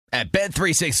At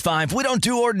Bet365, we don't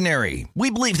do ordinary. We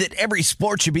believe that every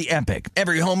sport should be epic.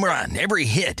 Every home run, every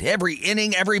hit, every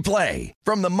inning, every play.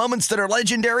 From the moments that are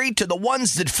legendary to the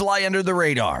ones that fly under the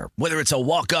radar. Whether it's a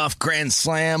walk-off grand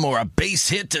slam or a base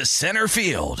hit to center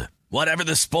field. Whatever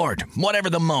the sport, whatever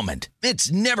the moment.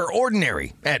 It's never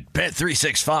ordinary at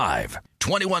Bet365.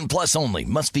 21 plus only.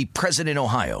 Must be present in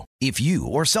Ohio. If you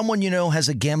or someone you know has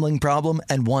a gambling problem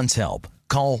and wants help,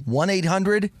 call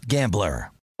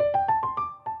 1-800-GAMBLER.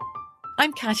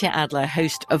 I'm Katya Adler,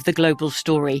 host of The Global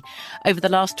Story. Over the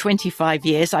last 25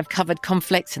 years, I've covered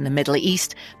conflicts in the Middle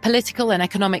East, political and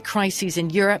economic crises in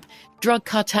Europe, drug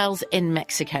cartels in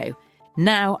Mexico.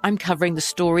 Now I'm covering the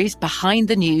stories behind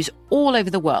the news all over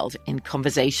the world in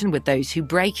conversation with those who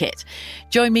break it.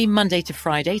 Join me Monday to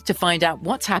Friday to find out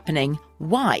what's happening,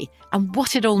 why, and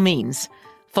what it all means.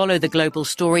 Follow The Global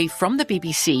Story from the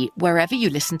BBC wherever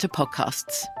you listen to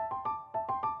podcasts.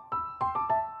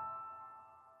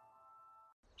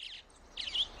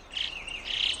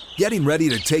 Getting ready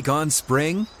to take on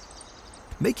spring?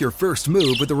 Make your first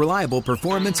move with the reliable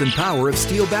performance and power of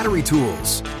Steel battery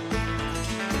tools.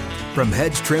 From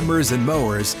hedge trimmers and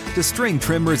mowers to string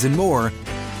trimmers and more,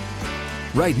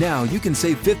 right now you can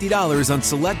save $50 on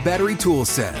select battery tool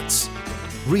sets.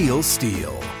 Real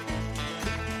Steel.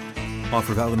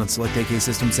 Offer valid on select AK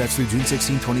system sets through June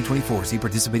 16, 2024. See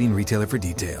participating retailer for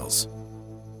details.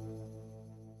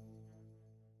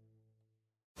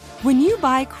 When you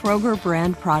buy Kroger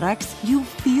brand products, you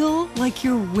feel like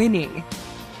you're winning.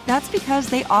 That's because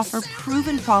they offer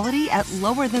proven quality at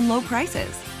lower than low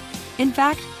prices. In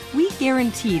fact, we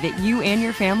guarantee that you and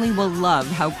your family will love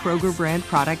how Kroger brand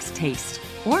products taste,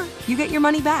 or you get your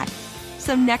money back.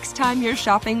 So next time you're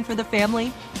shopping for the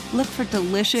family, look for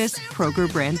delicious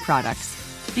Kroger brand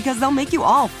products, because they'll make you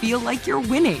all feel like you're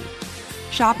winning.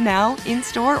 Shop now,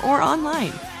 in-store, or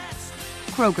online.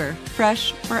 Kroger,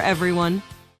 fresh for everyone.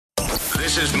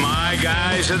 This is My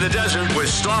Guys in the Desert with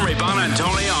Stormy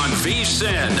Bonantoni on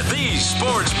VSiN, the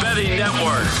Sports Betting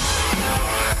Network.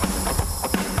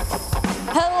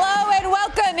 Hello and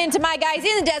welcome into My Guys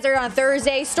in the Desert on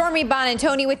Thursday. Stormy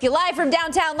Bonantoni with you live from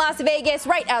downtown Las Vegas,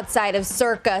 right outside of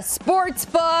Circa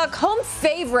Sportsbook. Home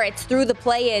favorites through the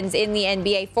play-ins in the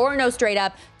NBA. 4-0 straight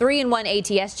up, 3-1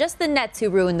 ATS. Just the Nets who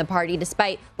ruined the party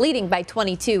despite leading by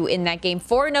 22 in that game.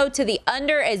 4-0 to the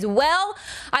under as well.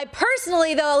 I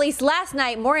personally, though, at least last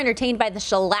night, more entertained by the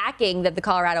shellacking that the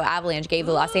Colorado Avalanche gave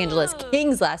the Los Angeles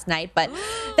Kings last night, but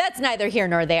that's neither here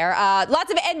nor there.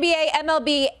 Lots of NBA,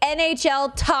 MLB,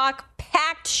 NHL talk.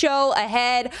 Packed show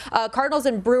ahead. Cardinals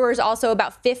and Brewers also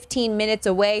about 15 minutes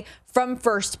away from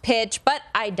first pitch, but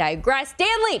I digress. Dan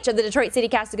Leach of the Detroit City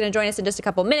Cast is going to join us in just a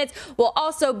couple minutes. We'll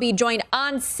also be joined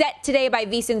on set today by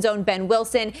VSiN's own Ben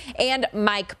Wilson and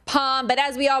Mike Palm. But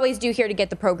as we always do here to get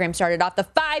the program started off, the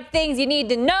 5 things you need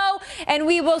to know, and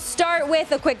we will start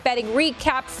with a quick betting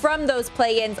recap from those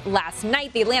play-ins last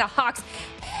night. The Atlanta Hawks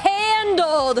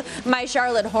handled my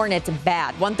Charlotte Hornets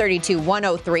bad.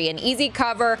 132-103, an easy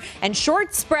cover and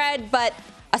short spread, but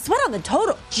a sweat on the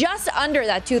total, just under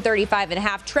that 235.5.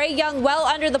 Trae Young well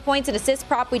under the points and assist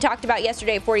prop we talked about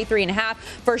yesterday at 43.5.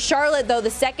 For Charlotte, though, the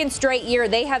second straight year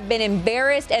they have been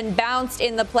embarrassed and bounced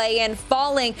in the play-in,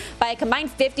 falling by a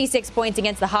combined 56 points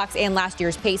against the Hawks and last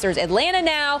year's Pacers. Atlanta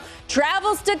now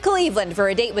travels to Cleveland for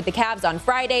a date with the Cavs on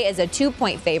Friday as a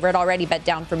 2-point favorite, already bet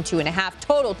down from 2.5.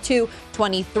 Total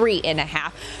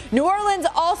 223.5. New Orleans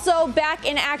also back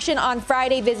in action on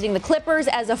Friday, visiting the Clippers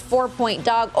as a 4-point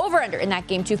dog. Over-under in that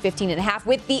game, 215.5,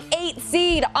 with the 8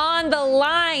 seed on the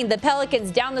line. The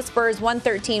Pelicans down the Spurs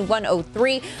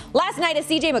 113-103. Last night, as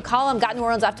CJ McCollum got New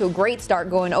Orleans off to a great start,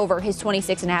 going over his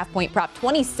 26.5 point prop,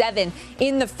 27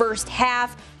 in the first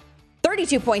half,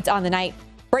 32 points on the night.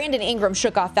 Brandon Ingram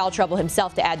shook off foul trouble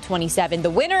himself to add 27. The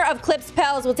winner of Clips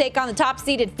Pels will take on the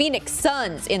top-seeded Phoenix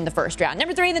Suns in the first round.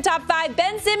 Number 3 in the top 5,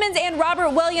 Ben Simmons and Robert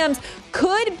Williams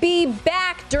could be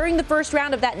back during the first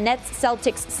round of that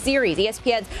Nets-Celtics series.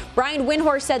 ESPN's Brian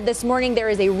Windhorst said this morning there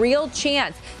is a real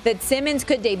chance that Simmons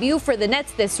could debut for the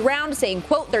Nets this round, saying,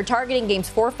 quote, they're targeting games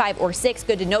 4, 5, or 6.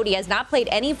 Good to note he has not played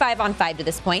any 5-on-5 to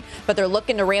this point, but they're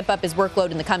looking to ramp up his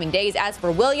workload in the coming days. As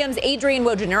for Williams, Adrian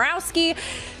Wojnarowski,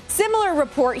 similar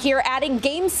report here, adding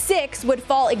Game 6 would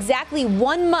fall exactly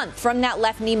 1 month from that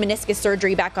left knee meniscus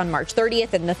surgery back on March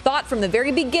 30th. And the thought from the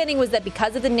very beginning was that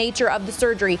because of the nature of the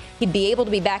surgery, he'd be able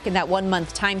to be back in that 1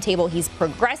 month timetable. He's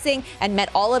progressing and met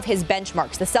all of his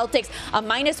benchmarks. The Celtics, a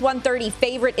 -130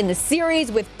 favorite in the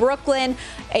series with Brooklyn,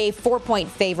 a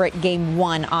 4-point favorite Game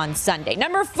 1 on Sunday.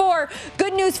 Number 4,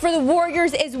 good news for the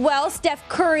Warriors as well. Steph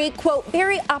Curry, quote,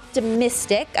 very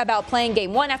optimistic about playing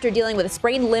Game 1 after dealing with a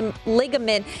sprained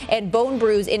ligament and bone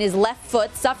bruise in his left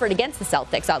foot, suffered against the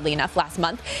Celtics, oddly enough, last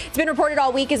month. It's been reported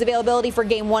all week his availability for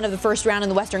game 1 of the first round in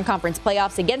the Western Conference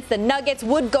playoffs against the Nuggets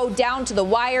would go down to the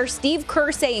wire. Steve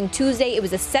Kerr saying Tuesday it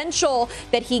was essential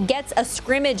that he gets a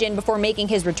scrimmage in before making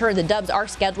his return. The Dubs are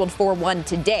scheduled for one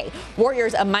today.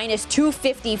 Warriors a minus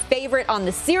 250 favorite on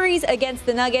the series against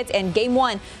the Nuggets, and game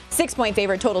 1, 6-point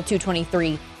favorite, total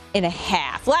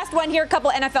 223.5. Last one here, a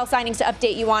couple NFL signings to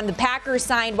update you on. The Packers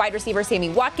signed wide receiver Sammy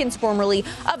Watkins, formerly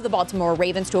of the Baltimore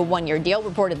Ravens, to a one-year deal,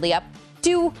 reportedly up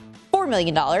to $4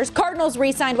 million. Cardinals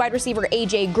re-signed wide receiver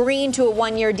A.J. Green to a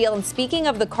one-year deal. And speaking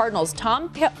of the Cardinals, Tom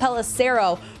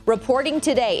Pelissero reporting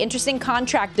today, interesting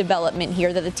contract development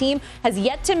here, that the team has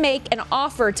yet to make an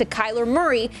offer to Kyler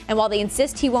Murray. And while they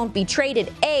insist he won't be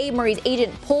traded, A, Murray's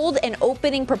agent pulled an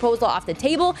opening proposal off the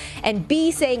table, and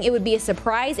B, saying it would be a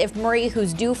surprise if Murray,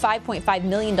 who's due $5.5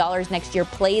 million next year,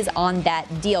 plays on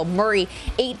that deal. Murray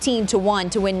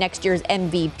 18-1 to win next year's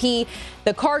MVP.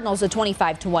 The Cardinals a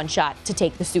 25-1 shot to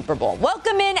take the Super Bowl.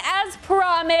 Welcome in, as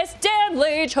promised, Dan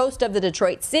Leach, host of the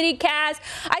Detroit City Cast.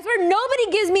 I swear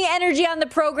nobody gives me energy on the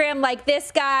program like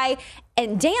this guy.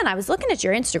 And Dan, I was looking at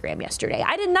your Instagram yesterday.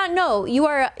 I did not know you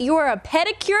are a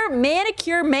pedicure,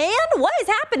 manicure man. What is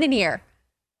happening here?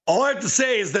 All I have to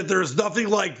say is that there's nothing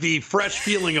like the fresh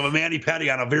feeling of a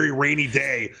mani-pedi on a very rainy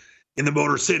day in the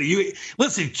Motor City.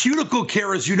 Listen, cuticle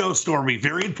care, as you know, Stormy,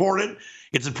 very important.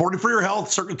 It's important for your health,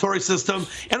 circulatory system,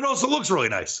 and it also looks really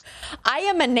nice. I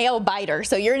am a nail biter,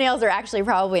 so your nails are actually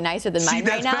probably nicer than mine right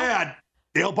now. See, that's bad.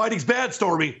 Nail biting's bad,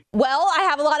 Stormy. Well, I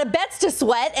have a lot of bets to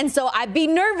sweat, and so I'd be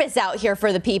nervous out here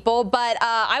for the people. But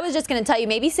I was just going to tell you,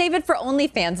 maybe save it for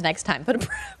OnlyFans next time. Put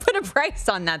a price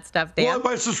on that stuff, Dan. Well,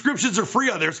 my subscriptions are free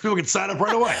on there, so people can sign up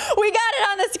right away. We got it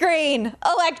on the screen.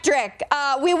 Electric.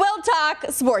 We will talk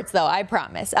sports, though, I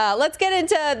promise. Let's get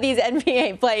into these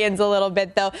NBA play-ins a little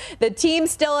bit, though. The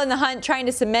team's still in the hunt, trying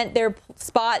to cement their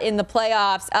spot in the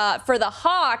playoffs. For the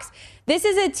Hawks, this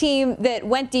is a team that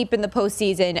went deep in the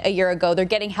postseason a year ago. They're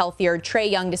getting healthier. Trae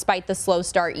Young, despite the slow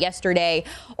start yesterday,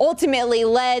 ultimately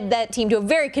led that team to a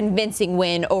very convincing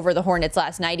win over the Hornets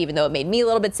last night, even though it made me a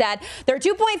little bit sad. They're a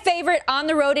 2-point favorite on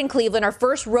the road in Cleveland, our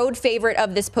first road favorite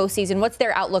of this postseason. What's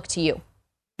their outlook to you?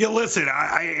 Yeah, listen,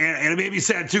 and it made me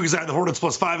sad, too, because I had the Hornets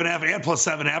plus 5.5 and plus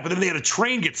 7.5, but then they had a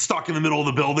train get stuck in the middle of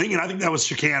the building, and I think that was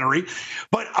chicanery.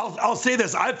 But I'll say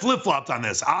this. I flip-flopped on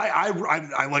this.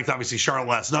 I liked, obviously, Charlotte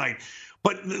last night.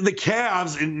 But the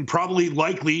Cavs, and probably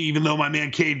likely, even though my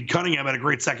man Cade Cunningham had a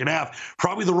great second half,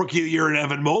 probably the rookie of the year in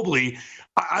Evan Mobley.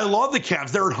 I love the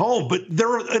Cavs. They're at home, but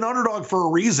they're an underdog for a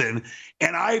reason.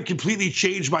 And I completely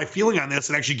changed my feeling on this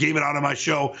and actually gave it out on my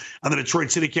show on the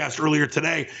Detroit City Cast earlier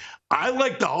today. I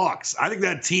like the Hawks. I think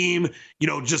that team,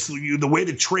 just the way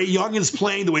that Trae Young is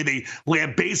playing, the way they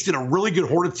lambasted a really good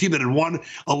Hornets team that had won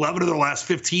 11 of their last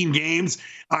 15 games.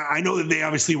 I know that they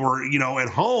obviously were, at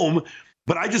home.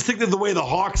 But I just think that the way the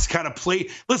Hawks kind of play,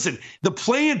 listen, the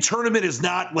play-in tournament is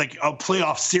not like a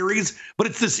playoff series, but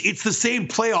it's the same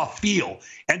playoff feel.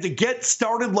 And to get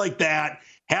started like that,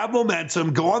 have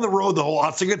momentum, go on the road, the whole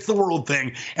us against the world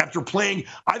thing, after playing,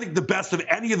 I think, the best of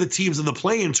any of the teams in the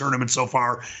play-in tournament so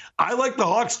far. I like the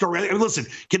Hawks story. I mean, listen,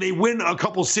 can they win a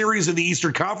couple series in the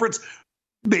Eastern Conference?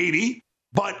 Maybe.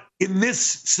 But in this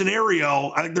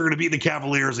scenario, I think they're going to beat the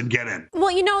Cavaliers and get in.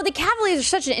 Well, the Cavaliers are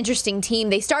such an interesting team.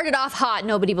 They started off hot,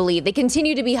 nobody believed. They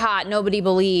continue to be hot, nobody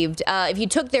believed. If you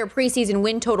took their preseason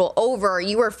win total over,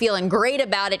 you were feeling great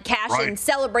about it, cashing,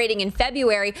 celebrating in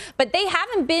February. But they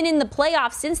haven't been in the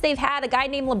playoffs since they've had a guy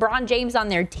named LeBron James on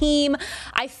their team.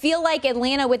 I feel like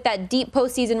Atlanta, with that deep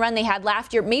postseason run they had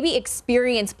last year, maybe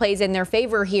experience plays in their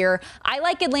favor here. I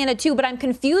like Atlanta too, but I'm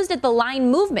confused at the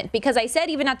line movement, because I said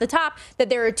even at the top that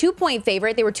they're a 2-point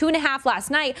favorite. They were 2.5 last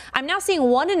night. I'm now seeing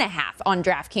 1.5 on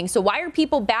DraftKings. So why are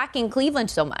people backing Cleveland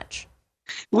so much?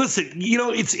 Listen,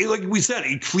 it's like we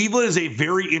said, Cleveland is a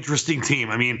very interesting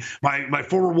team. I mean, my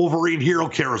former Wolverine hero,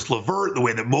 Karis LeVert, the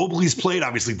way that Mobley's played,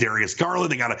 obviously Darius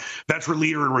Garland, they got a veteran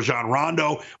leader in Rajon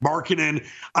Rondo, Markkanen.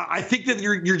 I think that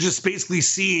you're just basically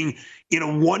seeing, in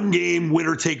a one-game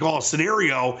winner-take-all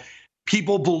scenario,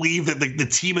 people believe that the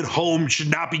team at home should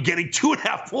not be getting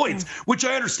 2.5 points, which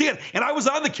I understand. And I was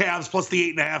on the Cavs plus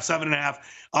the 8.5,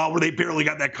 7.5, where they barely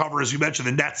got that cover, as you mentioned.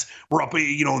 The Nets were up, in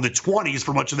the 20s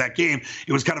for much of that game.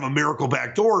 It was kind of a miracle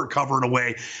backdoor cover in a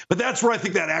way. But that's where I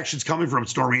think that action's coming from,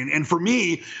 Stormy. And for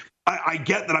me, I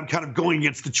get that I'm kind of going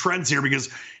against the trends here, because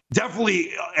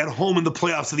definitely at home in the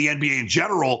playoffs of the NBA in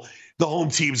general, the home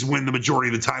teams win the majority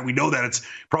of the time. We know that. It's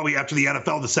probably, after the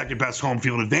NFL, the second best home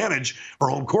field advantage or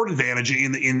home court advantage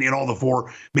in all the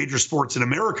four major sports in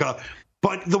America.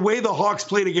 But the way the Hawks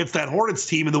played against that Hornets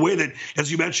team and the way that,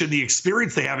 as you mentioned, the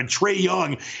experience they have in Trae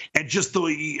Young and just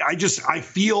I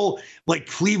feel like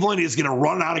Cleveland is going to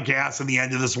run out of gas in the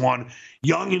end of this one.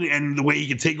 Young and the way he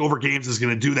can take over games is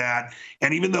going to do that.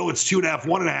 And even though it's 2.5,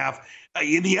 1.5,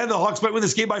 in the end, the Hawks might win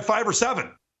this game by 5 or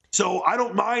 7. So I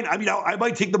don't mind. I mean, I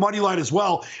might take the money line as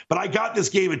well, but I got this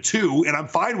game at 2, and I'm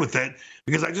fine with it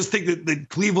because I just think that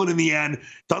Cleveland in the end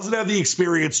doesn't have the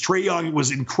experience. Trae Young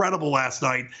was incredible last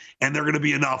night, and they're going to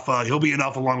be enough. He'll be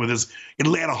enough along with his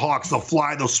Atlanta Hawks.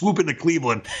 They'll swoop into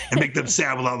Cleveland and make them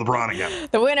sad without LeBron again.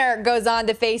 The winner goes on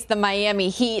to face the Miami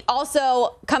Heat.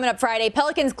 Also coming up Friday,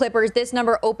 Pelicans Clippers. This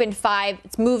number opened 5.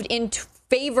 It's moved into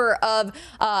favor of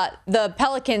the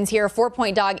Pelicans here,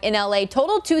 4-point dog in LA.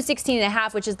 Total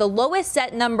 216.5, which is the lowest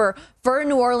set number for a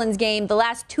New Orleans game the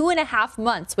last 2.5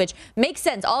 months, which makes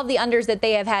sense. All of the unders that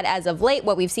they have had as of late,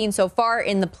 what we've seen so far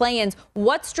in the play-ins.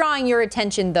 What's drawing your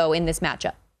attention, though, in this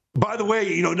matchup? By the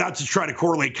way, not to try to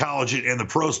correlate college and the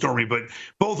pro, Stormy, but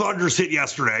both unders hit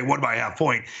yesterday, won by half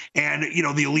point. And,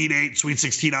 the Elite Eight, Sweet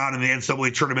 16 on, and the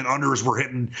NCAA tournament unders were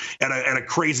hitting at a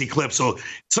crazy clip. So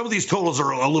some of these totals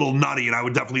are a little nutty, and I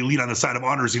would definitely lean on the side of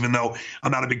unders, even though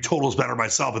I'm not a big totals bettor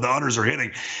myself, but the unders are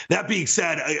hitting. That being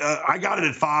said, I got it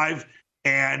at 5,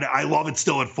 and I love it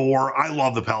still at 4. I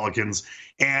love the Pelicans.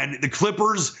 And the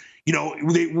Clippers,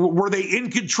 were they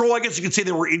in control? I guess you could say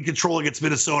they were in control against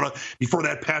Minnesota before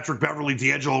that Patrick Beverley,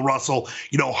 D'Angelo Russell,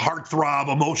 heartthrob,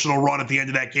 emotional run at the end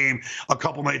of that game a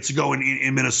couple nights ago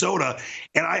in Minnesota.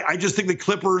 And I just think the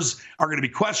Clippers are going to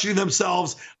be questioning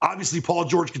themselves. Obviously, Paul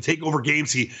George can take over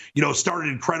games. He, started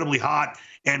incredibly hot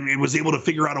and was able to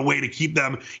figure out a way to keep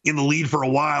them in the lead for a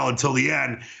while until the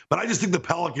end. But I just think the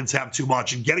Pelicans have too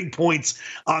much. And getting points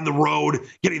on the road,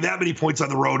 getting that many points on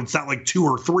the road, it's not like 2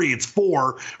 or 3, it's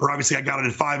 4. Or obviously I got it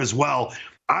at 5 as well.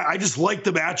 I just like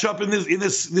the matchup in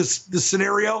this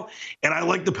scenario, and I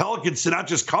like the Pelicans to not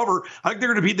just cover. I think they're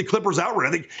going to beat the Clippers outright.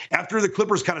 I think after the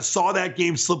Clippers kind of saw that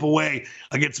game slip away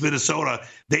against Minnesota,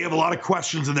 they have a lot of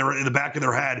questions in the back of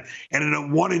their head. And in a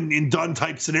one and done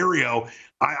type scenario,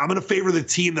 I'm going to favor the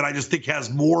team that I just think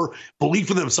has more belief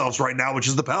in themselves right now, which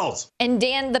is the Pels. And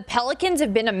Dan, the Pelicans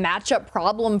have been a matchup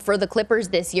problem for the Clippers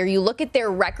this year. You look at their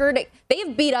record,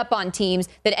 they've beat up on teams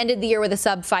that ended the year with a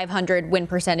sub 500 win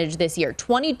percentage this year.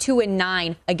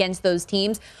 22-9 against those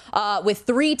teams with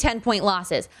 3 10-point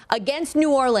losses. Against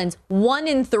New Orleans,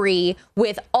 1-3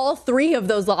 with all 3 of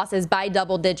those losses by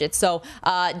double digits. So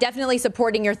definitely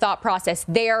supporting your thought process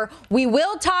there. We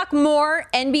will talk more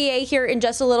NBA here in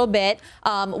just a little bit.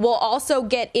 We'll also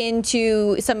get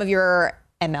into some of your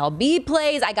MLB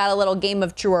plays. I got a little game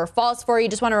of true or false for you.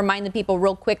 Just want to remind the people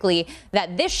real quickly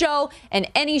that this show and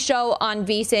any show on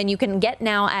VSiN you can get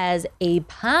now as a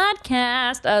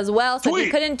podcast as well. So if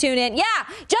you couldn't tune in,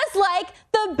 just like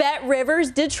the Bet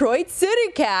Rivers Detroit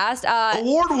City Cast.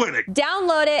 Award-winning.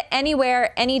 Download it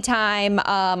anywhere, anytime,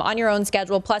 on your own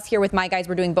schedule. Plus here with my guys,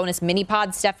 we're doing bonus mini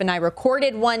pods. Steph and I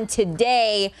recorded one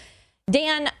today.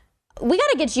 Dan, we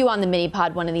got to get you on the mini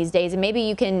pod one of these days, and maybe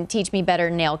you can teach me better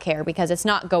nail care because it's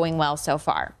not going well so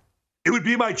far. It would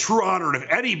be my true honor if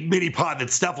any mini pod that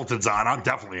Steffleton's on, I'm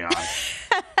definitely on.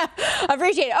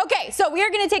 Appreciate it. Okay, so we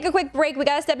are going to take a quick break. We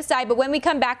got to step aside, but when we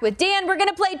come back with Dan, we're going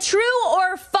to play true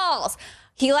or false.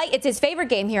 It's his favorite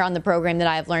game here on the program that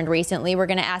I've learned recently. We're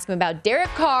going to ask him about Derek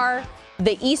Carr,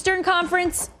 the Eastern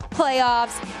Conference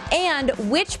playoffs, and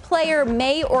which player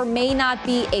may or may not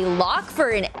be a lock for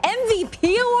an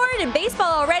MVP award in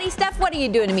baseball already. Steph, what are you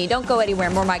doing to me? Don't go anywhere.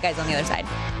 More My Guys on the other side.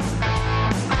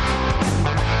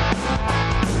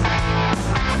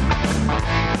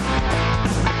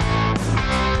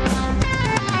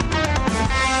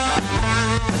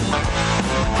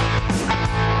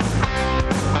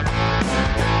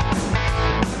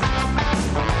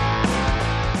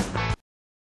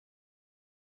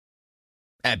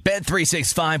 At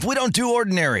Bet365, we don't do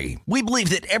ordinary. We believe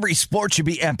that every sport should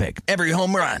be epic. Every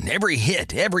home run, every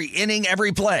hit, every inning,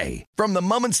 every play. From the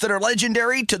moments that are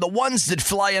legendary to the ones that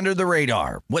fly under the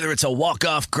radar. Whether it's a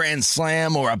walk-off grand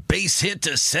slam or a base hit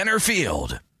to center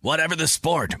field. Whatever the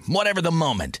sport, whatever the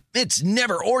moment. It's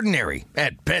never ordinary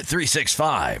at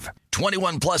Bet365.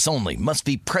 21 plus only. Must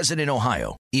be present in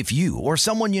Ohio. If you or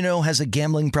someone you know has a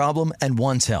gambling problem and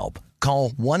wants help, call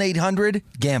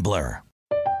 1-800-GAMBLER.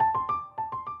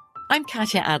 I'm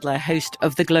Katya Adler, host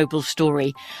of The Global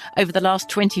Story. Over the last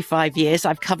 25 years,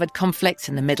 I've covered conflicts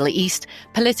in the Middle East,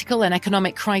 political and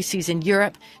economic crises in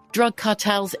Europe, drug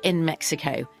cartels in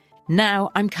Mexico. Now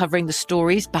I'm covering the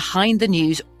stories behind the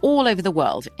news all over the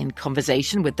world in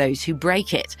conversation with those who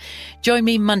break it. Join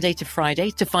me Monday to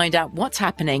Friday to find out what's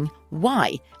happening,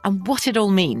 why, and what it all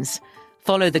means.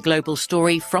 Follow The Global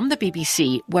Story from the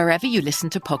BBC wherever you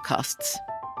listen to podcasts.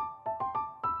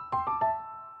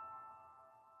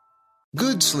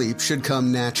 Good sleep should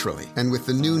come naturally, and with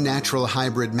the new Natural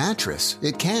Hybrid mattress,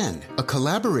 it can. A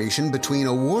collaboration between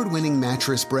award-winning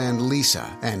mattress brand Leesa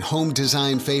and home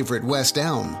design favorite West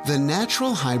Elm, the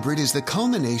Natural Hybrid is the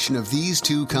culmination of these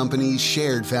two companies'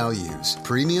 shared values: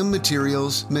 premium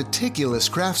materials, meticulous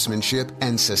craftsmanship,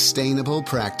 and sustainable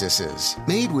practices.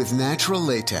 Made with natural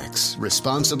latex,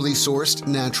 responsibly sourced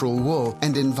natural wool,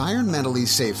 and environmentally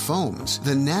safe foams,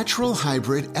 the Natural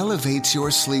Hybrid elevates your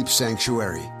sleep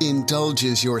sanctuary, indulges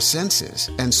your senses,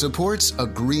 and supports a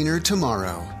greener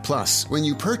tomorrow. Plus, when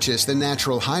you purchase the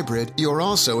Natural Hybrid, you're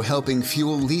also helping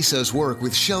fuel Leesa's work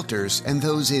with shelters and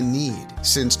those in need.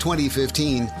 Since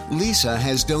 2015, Leesa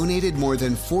has donated more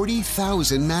than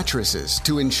 40,000 mattresses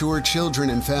to ensure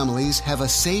children and families have a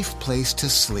safe place to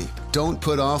sleep. Don't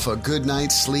put off a good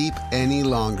night's sleep any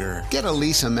longer. Get a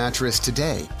Leesa mattress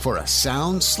today for a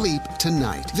sound sleep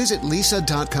tonight. Visit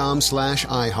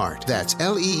leesa.com/iHeart. That's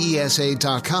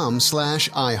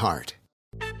LEESA.com/iHeart.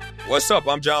 What's up?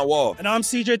 I'm John Wall. And I'm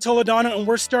CJ Toledano, and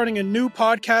we're starting a new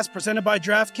podcast presented by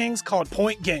DraftKings called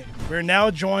Point Game. We're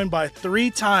now joined by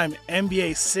three-time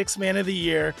NBA Sixth Man of the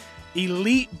Year,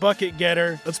 elite bucket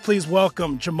getter. Let's please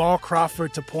welcome Jamal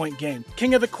Crawford to Point Game.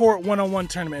 King of the Court one-on-one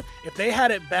tournament. If they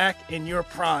had it back in your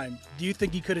prime, do you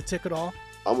think you could have took it all?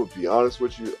 I'm going to be honest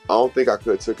with you. I don't think I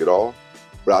could have took it all,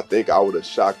 but I think I would have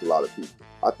shocked a lot of people.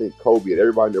 I think Kobe and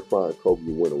everybody in their prime, Kobe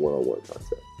would win a one-on-one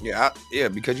contest. Yeah,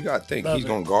 because you got to think, he's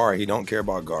going to guard. He don't care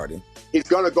about guarding. He's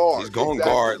going to guard. He's going to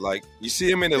guard. Like, you see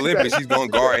him in the Olympics, he's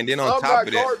going to guard. And then on top of that.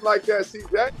 I'm not guarding like that,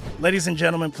 CJ. Ladies and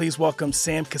gentlemen, please welcome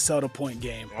Sam Cassell to Point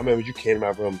Game. I remember you came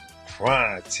out from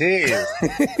prime 10.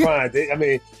 I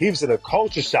mean, he was in a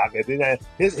culture shock. And then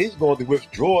he's going through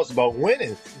withdrawals about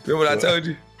winning. Remember what I told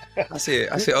you? I said,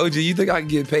 OG, you think I can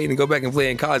get paid and go back and play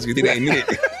in college because it ain't it?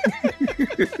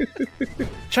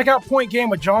 Check out Point Game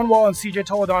with John Wall and CJ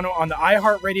Toledano on the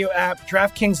iHeartRadio app,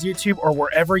 DraftKings YouTube, or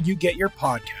wherever you get your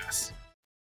podcasts.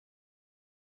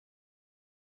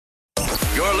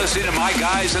 You're listening to My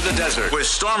Guys in the Desert with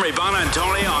Stormy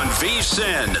Buonantony on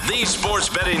VSiN, the Sports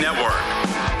Betting Network.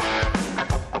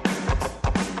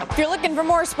 If you're looking for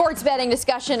more sports betting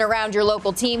discussion around your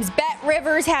local teams,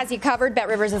 BetRivers has you covered.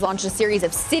 BetRivers has launched a series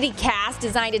of CityCasts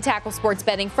designed to tackle sports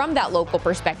betting from that local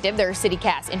perspective. There are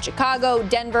CityCasts in Chicago,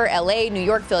 Denver, LA, New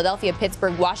York, Philadelphia,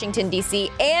 Pittsburgh, Washington,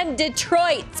 D.C., and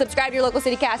Detroit. Subscribe to your local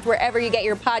CityCast wherever you get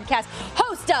your podcast.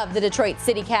 Host of the Detroit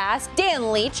CityCast,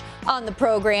 Dan Leach, on the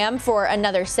program for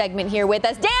another segment here with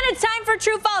us. Dan, it's time for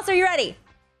True False. Are you ready?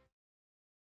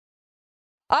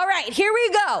 All right, here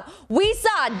we go. We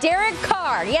saw Derek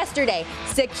Carr yesterday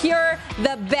secure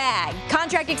the bag.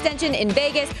 Contract extension in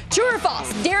Vegas. True or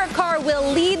false? Derek Carr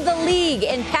will lead the league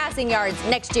in passing yards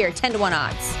next year, 10-1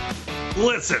 odds.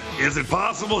 Listen, is it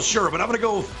possible? Sure, but I'm going to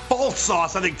go false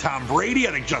sauce. I think Tom Brady.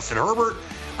 I think Justin Herbert.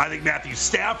 I think Matthew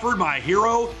Stafford, my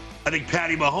hero. I think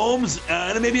Patty Mahomes,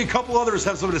 and maybe a couple others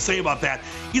have something to say about that.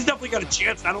 He's definitely got a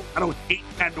chance. I don't hate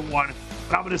 10-1,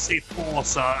 but I'm going to say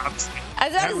false.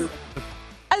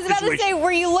 I was about to say,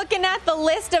 were you looking at the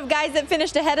list of guys that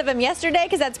finished ahead of him yesterday?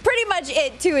 Because that's pretty much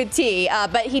it to a T.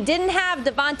 But he didn't have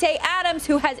Devontae Adams,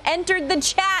 who has entered the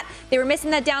chat. They were missing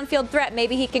that downfield threat.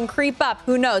 Maybe he can creep up.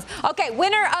 Who knows? Okay,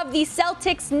 winner of the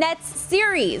Celtics-Nets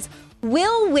series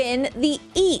will win the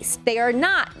East. They are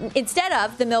not, instead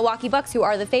of the Milwaukee Bucks, who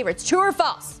are the favorites. True or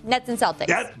false? Nets and Celtics.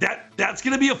 That's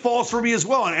going to be a false for me as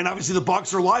well. And obviously the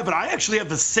Bucks are live, but I actually have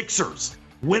the Sixers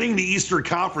winning the Eastern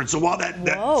Conference. So while that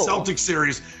Celtics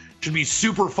series should be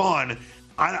super fun,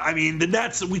 I mean, the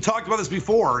Nets, we talked about this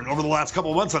before and over the last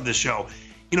couple of months on this show.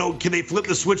 You know, can they flip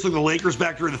the switch like the Lakers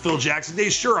back during the Phil Jackson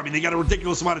days? Sure. I mean, they got a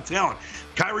ridiculous amount of talent.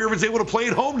 Kyrie Irving's able to play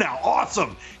at home now.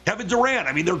 Awesome. Kevin Durant,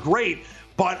 I mean, they're great.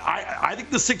 But I think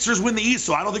the Sixers win the East,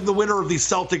 so I don't think the winner of the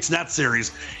Celtics-Nets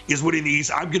series is winning the East.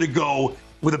 I'm going to go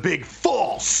with a big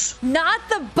false. Not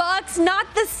the Bucks, not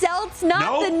the Celts,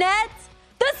 not the Nets.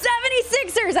 The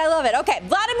 76ers, I love it. Okay,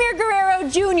 Vladimir Guerrero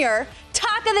Jr.,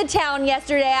 talk of the town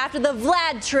yesterday after the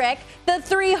Vlad trick, the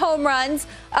 3 home runs.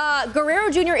 Guerrero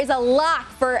Jr. is a lock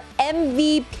for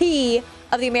MVP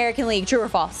of the American League. True or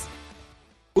false?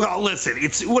 Well, listen,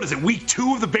 it's, week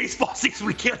 2 of the baseball season?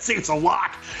 We can't say it's a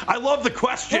lock. I love the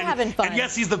question. We're having fun. And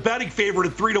yes, he's the betting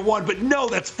favorite at 3-1, but no,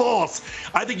 that's false.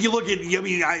 I think you look at,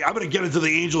 I'm going to get into the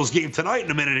Angels game tonight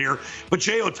in a minute here, but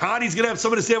Jay Ohtani's going to have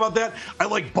something to say about that. I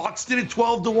like Buxton at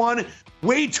 12-1.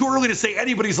 Way too early to say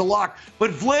anybody's a lock,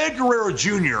 but Vlad Guerrero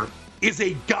Jr. is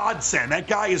a godsend. That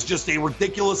guy is just a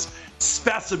ridiculous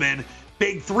specimen.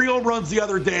 big 3 home runs the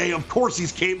other day. Of course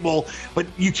he's capable, but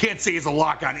you can't say he's a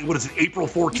lock on, what is it, April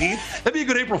 14th? That'd be a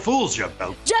good April Fool's joke,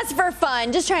 though. Just for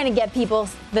fun, just trying to get people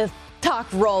the talk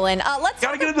rolling.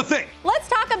 Gotta get in the thing. Let's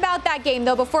talk about that game,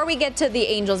 though, before we get to the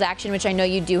Angels action, which I know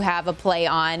you do have a play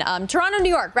on. Toronto, New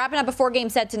York, wrapping up a 4-game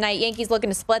set tonight. Yankees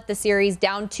looking to split the series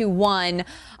down to 1.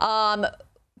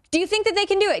 Do you think that they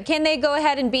can do it? Can they go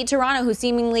ahead and beat Toronto, who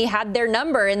seemingly had their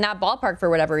number in that ballpark for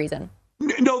whatever reason?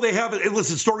 No, they haven't.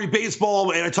 Listen, Stormy,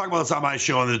 baseball, and I talk about this on my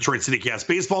show on the Detroit CityCast.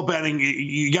 Baseball betting,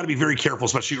 you got to be very careful,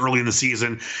 especially early in the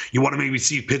season. You want to maybe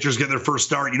see pitchers get their first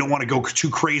start. You don't want to go too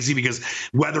crazy because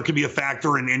weather can be a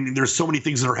factor, and there's so many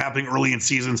things that are happening early in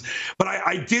seasons. But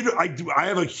I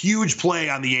have a huge play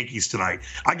on the Yankees tonight.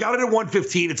 I got it at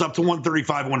 115. It's up to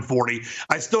 135, 140.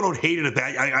 I still don't hate it at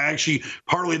that. I actually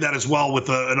parlayed that as well with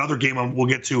another game we'll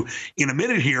get to in a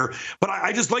minute here. But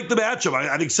I just like the matchup.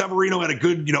 I think Severino had a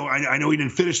good, I know he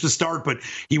didn't finish the start, but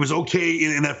he was okay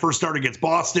in that first start against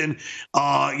Boston.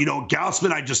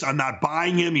 Gausman, I'm not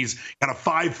buying him. He's got a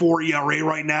 5.4 ERA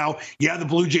right now. Yeah, the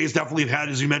Blue Jays definitely have had,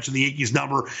 as you mentioned, the Yankees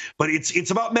number, but it's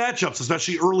about matchups,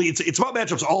 especially early. It's about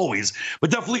matchups always,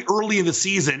 but definitely early in the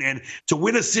season. And to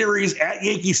win a series at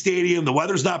Yankee Stadium, the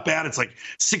weather's not bad. It's like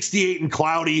 68 and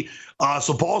cloudy.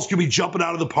 So balls can be jumping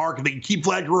out of the park, and they can keep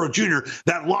Vlad Guerrero Jr.,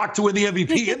 that lock to win the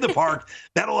MVP in the park.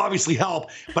 That'll obviously help.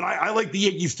 But I like the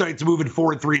Yankees tonight to move in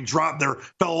 4-3 and drop their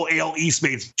fellow AL East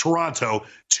mates, Toronto,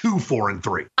 to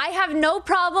 4-3. I have no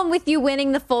problem with you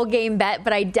winning the full game bet,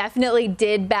 but I definitely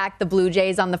did back the Blue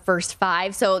Jays on the first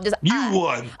 5. So just you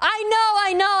would.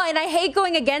 I know, and I hate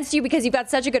going against you because you've got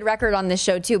such a good record on this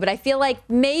show too. But I feel like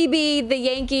maybe the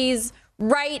Yankees'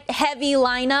 heavy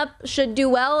lineup should do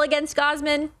well against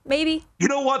Gausman, maybe. You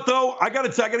know what, though? I got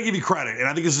to give you credit, and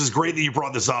I think this is great that you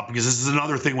brought this up because this is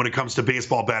another thing when it comes to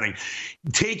baseball betting.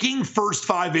 Taking first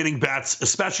 5-inning bets,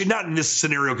 especially not in this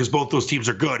scenario because both those teams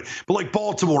are good, but like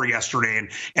Baltimore yesterday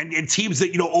and teams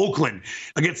that, Oakland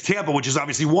against Tampa, which has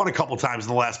obviously won a couple times in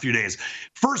the last few days.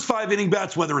 First 5-inning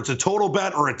bets, whether it's a total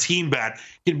bet or a team bet,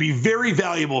 can be very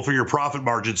valuable for your profit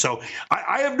margin. So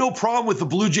I have no problem with the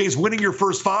Blue Jays winning your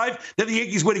first 5, then the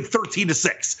Yankees winning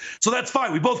 13-6. So that's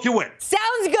fine. We both can win.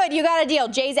 Sounds good. You got a deal.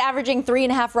 Jays averaging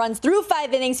 3.5 runs through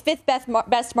 5 innings, 5th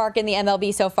best mark in the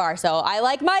MLB so far. So I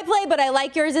like my play, but I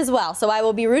like yours as well. So I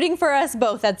will be rooting for us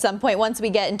both at some point once we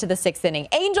get into the 6th inning.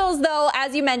 Angels, though,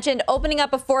 as you mentioned, opening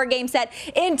up a 4-game set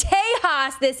in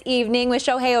Tejas this evening with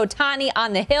Shohei Ohtani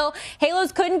on the hill.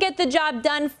 Halos couldn't get the job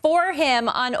done for him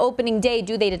on opening day,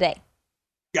 do they today?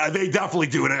 Yeah, they definitely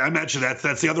do. And I mentioned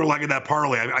that's the other leg of that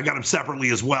parlay. I got them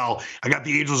separately as well. I got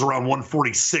the Angels around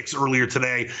 146 earlier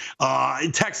today.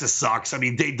 Texas sucks. I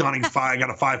mean, Dave Dunning's 5. I got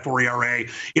a 5.4 ERA.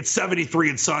 It's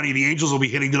 73 and sunny. The Angels will be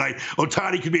hitting tonight.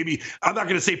 Ohtani could maybe, I'm not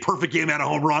going to say perfect game and a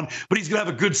home run, but he's going to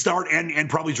have a good start and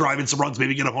probably drive in some runs,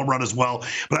 maybe get a home run as well.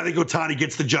 But I think Ohtani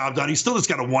gets the job done. He's still just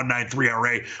got a 1.93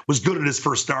 ERA. Was good at his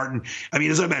first start. And I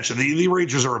mean, as I mentioned, the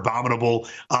Rangers are abominable.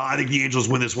 I think the Angels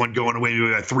win this one going away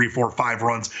maybe by 3, 4, 5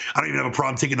 runs. I don't even have a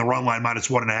problem taking the run line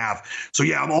 -1.5. So,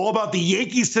 yeah, I'm all about the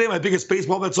Yankees today, my biggest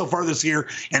baseball bet so far this year,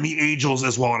 and the Angels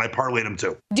as well, and I parlayed them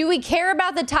too. Do we care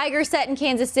about the Tigers set in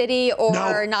Kansas City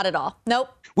or not at all? Nope.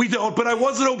 We don't, but I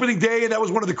was at opening day, and that was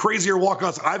one of the crazier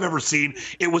walk-offs I've ever seen.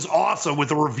 It was awesome with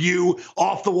the review,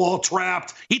 off the wall,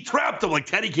 trapped. He trapped him like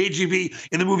Teddy KGB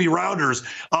in the movie Rounders.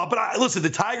 Listen, the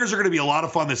Tigers are going to be a lot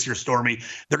of fun this year, Stormy.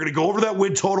 They're going to go over that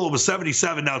win total. It was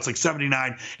 77. Now it's like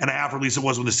 79 and a half, or at least it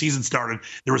was when the season started.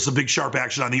 There was some big sharp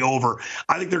action on the over.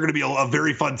 I think they're going to be a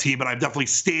very fun team, but I'm definitely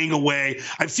staying away.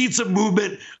 I've seen some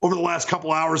movement over the last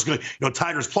couple hours.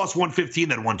 Tigers plus 115,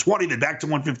 then 120, then back to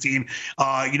 115.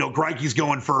 Greinke's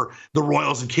going for the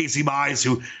Royals and Casey Mize,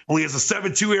 who only has a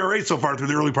 7.2 ERA so far through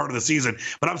the early part of the season.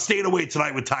 But I'm staying away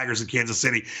tonight with Tigers in Kansas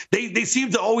City. They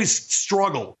seem to always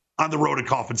struggle on the road at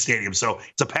Kauffman Stadium. So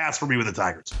it's a pass for me with the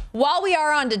Tigers. While we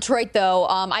are on Detroit, though,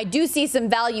 I do see some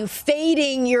value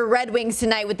fading your Red Wings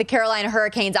tonight with the Carolina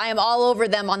Hurricanes. I am all over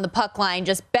them on the puck line,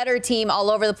 just better team all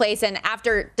over the place. And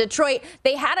after Detroit,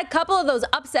 they had a couple of those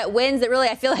upset wins that really,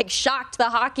 I feel like, shocked the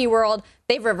hockey world.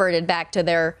 They've reverted back to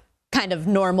their kind of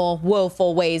normal,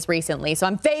 woeful ways recently. So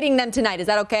I'm fading them tonight. Is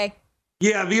that okay?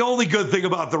 Yeah, the only good thing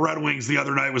about the Red Wings the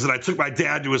other night was that I took my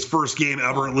dad to his first game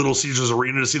ever at Little Caesars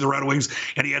Arena to see the Red Wings,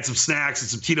 and he had some snacks and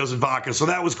some Tito's and vodka, so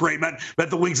that was great. Met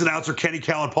the Wings announcer, Kenny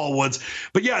Cal and Paul Woods.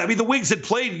 But yeah, I mean, the Wings had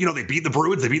played, they beat the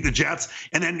Bruins, they beat the Jets,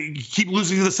 and then keep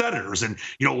losing to the Senators and,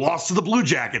 lost to the Blue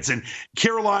Jackets. And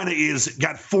Carolina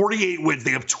got 48 wins.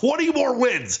 They have 20 more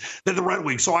wins than the Red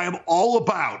Wings, so I am all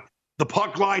about The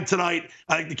puck line tonight,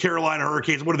 I think the Carolina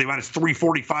Hurricanes, what are they, minus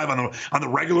 345 on the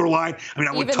regular line? I mean,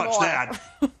 I wouldn't touch that.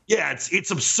 Yeah, it's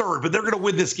absurd, but they're going to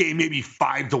win this game maybe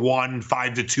 5-1,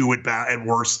 5-2 at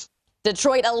worst.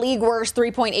 Detroit, a league worst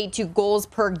 3.82 goals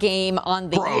per game on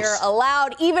the year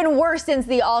allowed. Even worse since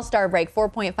the All-Star break,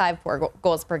 4.54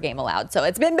 goals per game allowed. So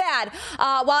it's been bad.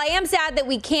 While I am sad that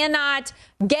we cannot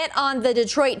get on the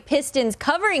Detroit Pistons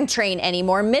covering train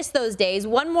anymore, miss those days.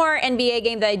 One more NBA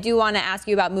game that I do want to ask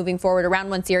you about moving forward, a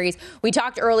round one series. We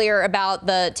talked earlier about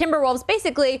the Timberwolves,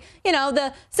 basically,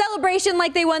 the celebration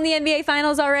like they won the NBA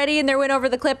Finals already and their win over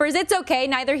the Clippers. It's okay,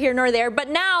 neither here nor there. But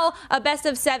now a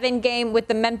best-of-7 game with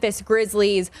the Memphis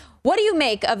Grizzlies. What do you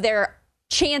make of their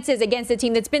chances against a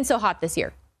team that's been so hot this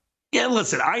year? Yeah,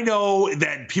 listen, I know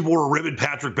that people were ribbing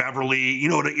Patrick Beverley,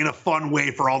 in a fun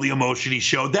way for all the emotion he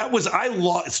showed. That's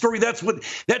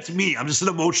me. I'm just an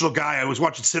emotional guy. I was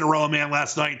watching Cinderella Man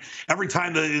last night. Every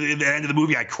time at the end of the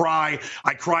movie, I cry.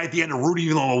 I cry at the end of Rudy,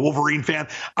 even though I'm a Wolverine fan.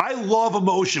 I love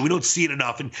emotion. We don't see it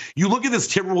enough. And you look at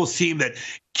this Timberwolves team that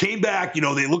came back,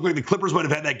 they look like the Clippers might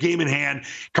have had that game in hand.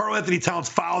 Karl-Anthony Towns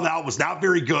fouled out, was not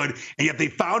very good, and yet they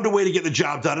found a way to get the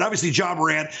job done. And obviously, Ja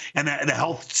Morant and the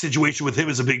health situation with him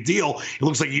is a big deal. It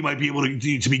looks like he might be able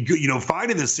to be good,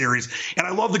 fine in this series. And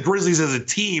I love the Grizzlies as a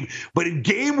team. But in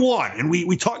game one, and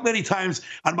we talked many times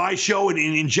on my show and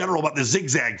in general about the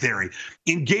zigzag theory.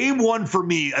 In game one, for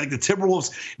me, I think the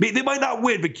Timberwolves, they might not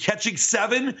win, but catching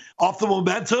 7 off the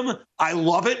momentum, I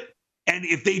love it. And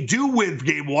if they do win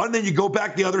game one, then you go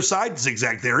back the other side,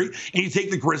 zigzag theory, and you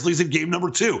take the Grizzlies in game number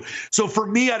 2. So for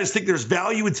me, I just think there's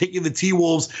value in taking the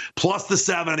T-Wolves plus the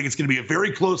 7. I think it's going to be a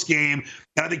very close game.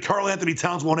 And I think Karl-Anthony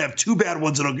Towns won't have 2 bad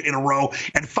ones in a row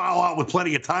and foul out with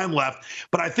plenty of time left.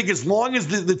 But I think as long as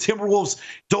the Timberwolves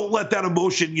don't let that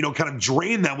emotion, kind of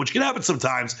drain them, which can happen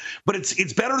sometimes, but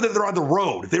it's better that they're on the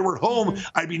road. If they were at home,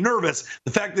 I'd be nervous.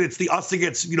 The fact that it's the us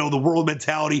against, the world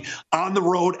mentality on the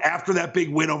road after that big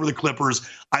win over the Clippers.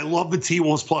 I love the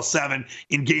T-Wolves plus 7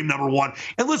 in game number 1.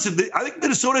 And listen, I think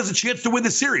Minnesota has a chance to win the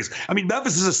series. I mean,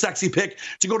 Memphis is a sexy pick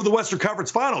to go to the Western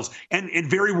Conference Finals and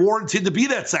very warranted to be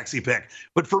that sexy pick.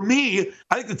 But for me,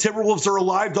 I think the Timberwolves are a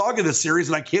live dog in this series,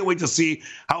 and I can't wait to see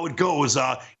how it goes.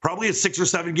 Probably a 6 or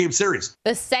 7 game series.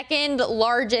 The second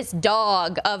largest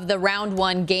dog of the round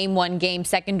 1, game 1 game,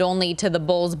 second only to the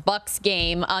Bulls-Bucks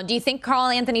game. Do you think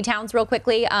Karl-Anthony Towns, real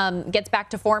quickly, gets back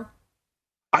to form?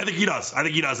 I think he does. I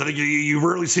think you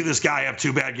rarely see this guy have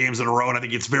 2 bad games in a row, and I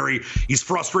think he's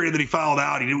frustrated that he fouled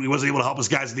out. He wasn't able to help his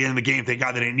guys at the end of the game. Thank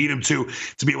God they didn't need him to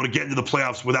be able to get into the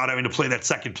playoffs without having to play that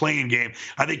second play-in game.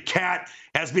 I think Cat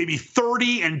has maybe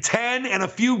 30 and 10 and a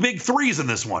few big threes in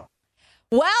this one.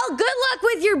 Well, good luck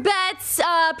with your bets.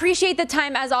 Appreciate the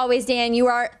time as always, Dan. You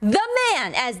are the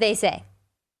man, as they say.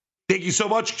 Thank you so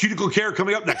much. Cuticle care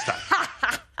coming up next time.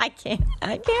 I can't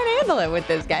handle it with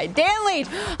this guy. Dan Leach,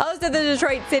 host of the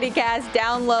Detroit CityCast.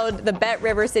 Download the Bet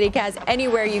River CityCast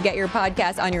anywhere you get your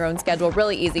podcast on your own schedule.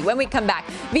 Really easy. When we come back,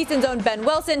 VSiN's own Ben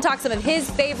Wilson talks some of his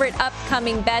favorite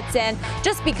upcoming bets. And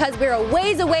just because we're a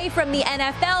ways away from the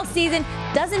NFL season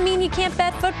doesn't mean you can't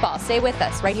bet football. Stay with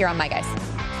us right here on My Guys.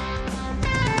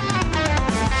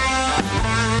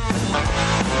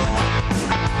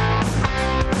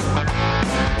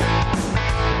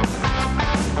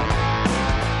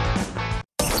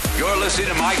 You're listening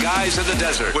to My Guys in the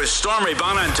Desert with Stormy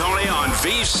Buonantony on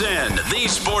VSiN, the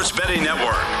Sports Betting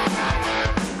Network.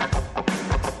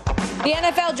 The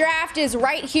NFL Draft is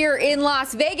right here in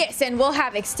Las Vegas, and we'll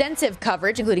have extensive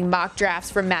coverage, including mock drafts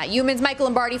from Matt Youmans. Michael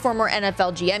Lombardi, former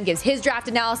NFL GM, gives his draft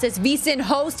analysis. VSiN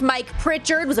host Mike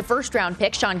Pritchard was a first-round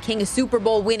pick. Sean King, a Super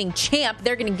Bowl winning champ.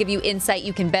 They're going to give you insight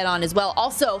you can bet on as well.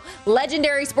 Also,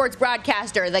 legendary sports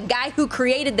broadcaster, the guy who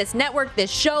created this network, this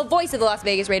show, voice of the Las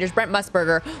Vegas Raiders, Brent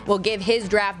Musburger, will give his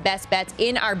draft best bets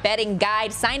in our betting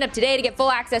guide. Sign up today to get full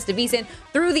access to VSiN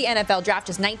through the NFL Draft,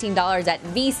 just $19 at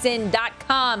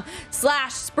vsin.com/spring.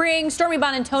 Stormy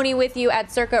Buonantony with you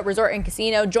at Circa Resort and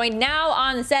Casino, joined now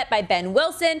on the set by Ben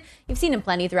Wilson. You've seen him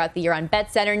plenty throughout the year on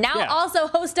BetCenter. Now also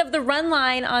host of the Run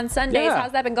Line on Sundays. Yeah.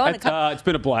 How's that been going? It's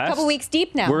been a blast. A couple weeks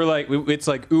deep now. It's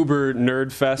like Uber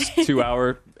Nerd Fest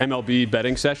 2-hour MLB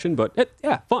betting session, but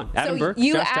fun. Adam Burke,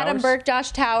 Adam Burke,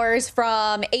 Josh Towers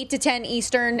from 8 to 10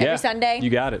 Eastern every Sunday. You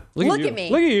got it. Look at me.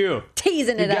 Look at you.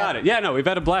 Teasing it up. You got it. Yeah, no, we've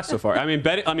had a blast so far.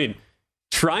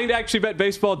 Trying to actually bet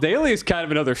baseball daily is kind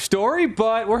of another story,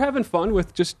 but we're having fun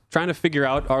with just trying to figure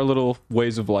out our little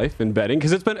ways of life in betting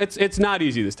because it's not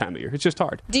easy this time of year. It's just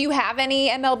hard. Do you have any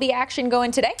MLB action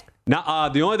going today? No,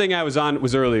 the only thing I was on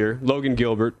was earlier, Logan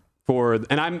Gilbert.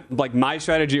 And I'm like, my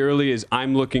strategy early is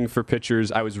I'm looking for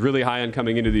pitchers I was really high on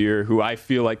coming into the year who I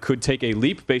feel like could take a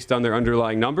leap based on their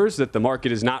underlying numbers that the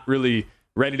market is not really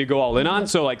ready to go all in on.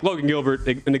 So like Logan Gilbert,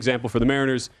 an example for the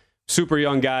Mariners, super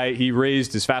young guy. He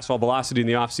raised his fastball velocity in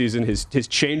the offseason. His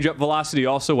changeup velocity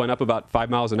also went up about 5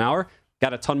 miles an hour.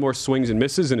 Got a ton more swings and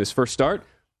misses in his first start.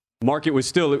 Market was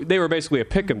still, they were basically a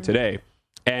pick'em today.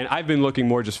 And I've been looking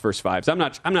more just first fives. I'm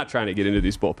not trying to get into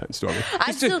these bullpen, Stormy.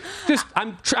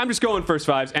 I'm just going first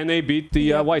fives, and they beat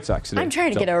the White Sox today. I'm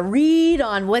trying to get a read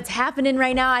on what's happening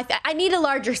right now. I need a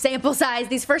larger sample size.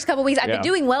 These first couple weeks, I've been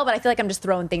doing well, but I feel like I'm just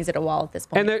throwing things at a wall at this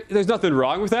point. And there's nothing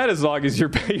wrong with that as long as your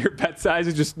bet size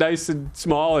is just nice and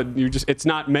small, and it's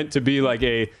not meant to be like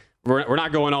we're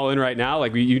not going all in right now.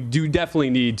 Like you do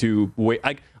definitely need to wait.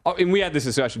 And we had this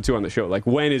discussion too on the show. Like,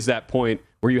 when is that point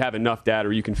where you have enough data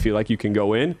where you can feel like you can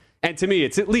go in? And to me,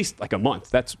 it's at least like a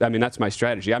month. That's my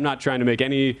strategy. I'm not trying to make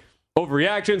any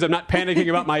overreactions. I'm not panicking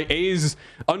about my A's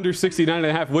under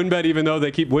 69.5 win bet, even though they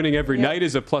keep winning every night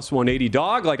as a plus 180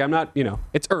 dog. Like, I'm not,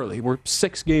 it's early. We're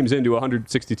 6 games into a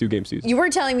 162 game season. You were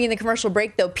telling me in the commercial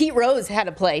break, though, Pete Rose had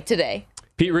a play today.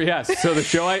 Yes. So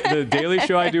the daily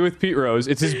show I do with Pete Rose,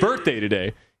 it's his birthday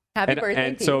today. Happy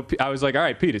birthday, Pete. So I was like, all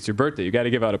right, Pete, it's your birthday. You got to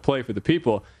give out a play for the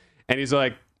people. And he's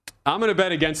like, I'm going to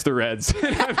bet against the Reds.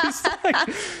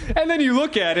 And then you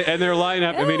look at it, and their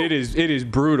lineup, I mean, it is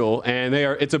brutal. And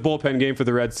it's a bullpen game for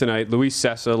the Reds tonight. Luis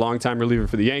Cessa, longtime reliever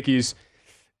for the Yankees.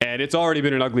 And it's already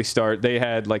been an ugly start. They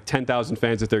had like 10,000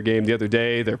 fans at their game the other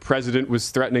day. Their president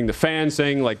was threatening the fans,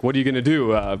 saying, like, what are you going to do?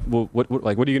 What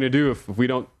are you going to do if we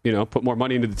don't, put more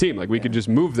money into the team? Like, we could just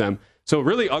move them. So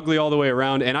really ugly all the way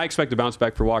around, and I expect a bounce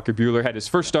back for Walker Buehler. Had his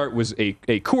first start was a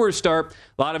Coors start.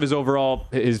 A lot of his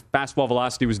fastball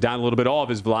velocity was down a little bit. All of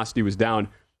his velocity was down,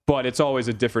 but it's always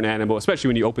a different animal, especially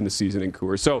when you open the season in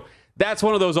Coors. So that's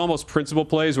one of those almost principal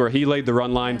plays where he laid the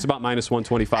run line. It's about minus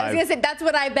 125. I was going to say, that's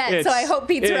what I bet, so I hope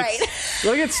Pete's right.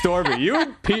 Look at Stormy. You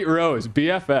and Pete Rose,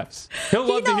 BFFs. He'll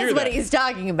love to hear that. He knows what he's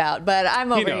talking about, but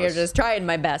I'm over here just trying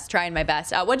my best.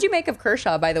 What'd you make of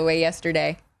Kershaw, by the way,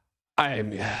 yesterday?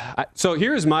 So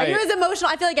here's my... He was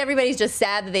emotional. I feel like everybody's just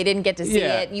sad that they didn't get to see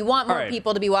it. You want more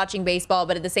people to be watching baseball,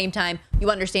 but at the same time, you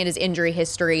understand his injury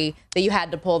history, that you had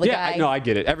to pull the guy. No, I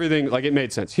get it. Everything, it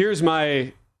made sense. Here's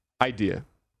my idea.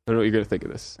 I don't know what you're going to think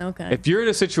of this. Okay. If you're in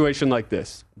a situation like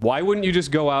this, why wouldn't you just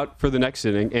go out for the next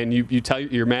inning and you tell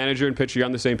your manager and pitcher you're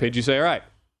on the same page? You say, all right,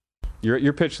 you're at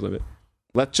your pitch limit.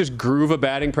 Let's just groove a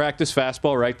batting practice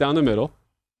fastball right down the middle.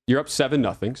 You're up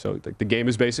 7-0, so the game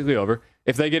is basically over.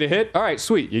 If they get a hit, all right,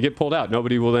 sweet, you get pulled out.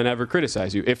 Nobody will then ever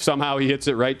criticize you. If somehow he hits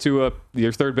it right to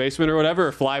your third baseman or whatever,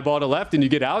 a fly ball to left, and you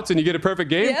get outs and you get a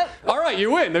perfect game, all right,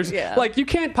 you win. You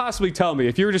can't possibly tell me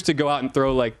if you were just to go out and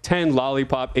throw 10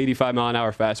 lollipop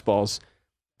 85-mile-an-hour fastballs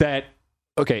that,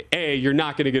 okay, A, you're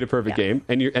not going to get a perfect game,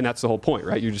 and that's the whole point,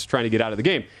 right? You're just trying to get out of the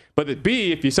game. But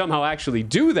B, if you somehow actually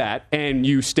do that and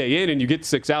you stay in and you get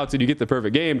 6 outs and you get the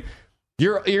perfect game,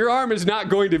 your arm is not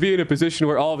going to be in a position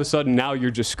where all of a sudden now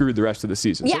you're just screwed the rest of the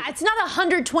season. Yeah, it's not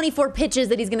 124 pitches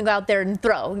that he's going to go out there and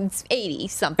throw. It's 80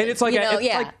 something. And it's like,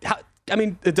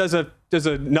 does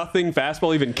a nothing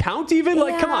fastball even count? Even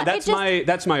come on, that's my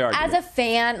argument. As a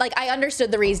fan, I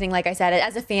understood the reasoning. Like I said,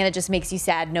 as a fan, it just makes you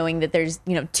sad knowing that there's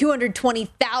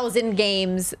 220,000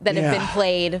 games that have been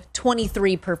played,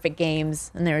 23 perfect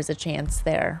games, and there's a chance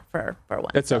there for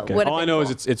one. That's okay. All I know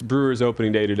is it's Brewers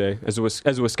opening day today as a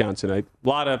Wisconsinite. A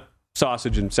lot of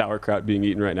sausage and sauerkraut being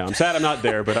eaten right now. I'm sad I'm not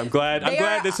there, but I'm glad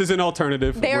this is an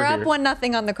alternative. They're up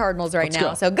 1-0 on the Cardinals right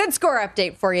now. So good score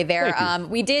update for you there.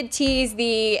 We did tease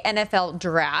the NFL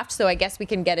draft, so I guess we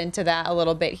can get into that a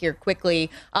little bit here quickly.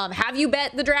 Have you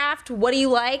bet the draft? What do you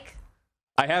like?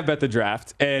 I have bet the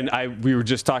draft, and we were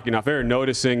just talking off air,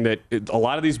 noticing that a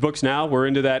lot of these books now, we're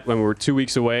into that when we're 2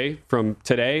 weeks away from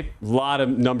today. A lot of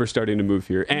numbers starting to move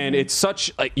here, and it's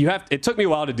such it took me a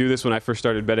while to do this when I first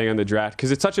started betting on the draft because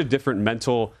it's such a different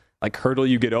mental hurdle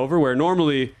you get over. Where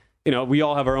normally, we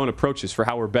all have our own approaches for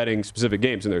how we're betting specific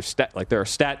games, and there are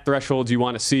stat thresholds you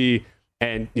want to see,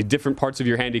 and different parts of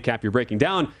your handicap you're breaking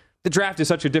down. The draft is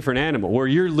such a different animal where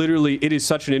it is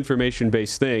such an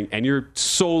information-based thing and you're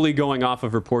solely going off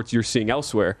of reports you're seeing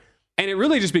elsewhere. And it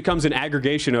really just becomes an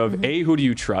aggregation of A, who do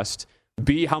you trust?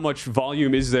 B, how much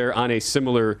volume is there on a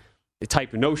similar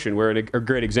type of notion where a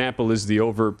great example is the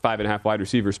over 5.5 wide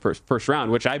receivers first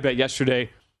round, which I bet yesterday,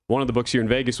 one of the books here in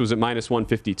Vegas was at minus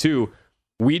 152.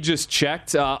 We just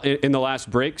checked in the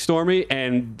last break, Stormy,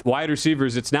 and wide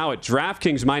receivers, it's now at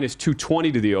DraftKings minus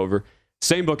 220 to the over.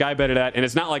 Same book I bet it at, and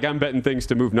it's not like I'm betting things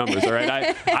to move numbers, all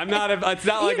right? I'm not. It's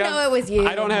not like it was you.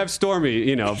 I don't have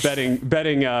Stormy,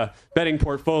 betting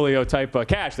portfolio type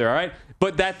cash there, all right?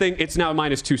 But that thing, it's now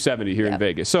minus 270 here in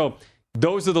Vegas. So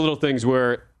those are the little things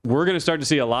where we're going to start to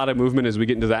see a lot of movement as we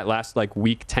get into that last like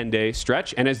week, 10-day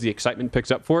stretch, and as the excitement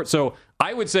picks up for it. So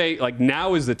I would say like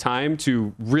now is the time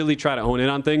to really try to hone in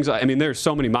on things. I mean, there's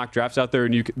so many mock drafts out there,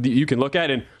 and you can look at,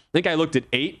 and I think I looked at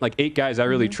 8 guys I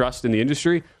really trust in the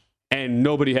industry, and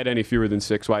nobody had any fewer than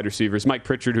 6 wide receivers. Mike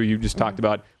Pritchard, who you just talked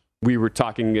about, we were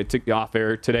talking off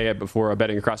air today before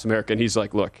Betting Across America, and he's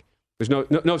like, look, there's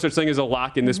no such thing as a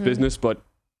lock in this business, but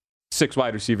 6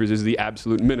 wide receivers is the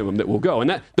absolute minimum that will go.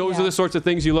 And those are the sorts of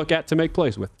things you look at to make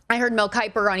plays with. I heard Mel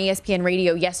Kiper on ESPN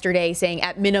Radio yesterday saying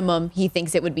at minimum he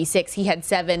thinks it would be 6. He had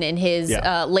 7 in his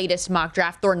latest mock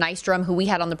draft. Thor Nystrom, who we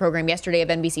had on the program yesterday of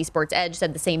NBC Sports Edge,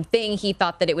 said the same thing. He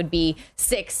thought that it would be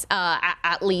 6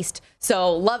 at least.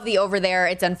 So love the over there.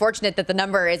 It's unfortunate that the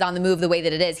number is on the move the way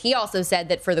that it is. He also said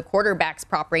that for the quarterback's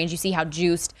prop range, you see how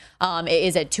juiced it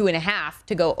is at 2.5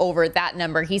 to go over that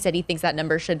number. He said he thinks that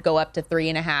number should go up to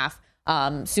 3.5.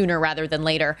 Sooner rather than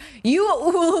later.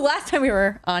 Last time we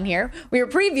were on here, we were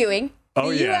previewing the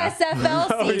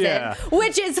USFL season,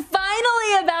 which is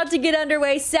finally about to get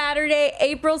underway Saturday,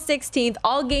 April 16th.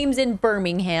 All games in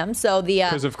Birmingham. So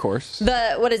because of course,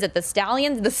 the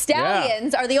Stallions? The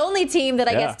Stallions are the only team that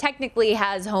I guess technically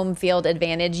has home field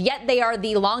advantage, yet they are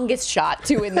the longest shot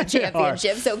to win the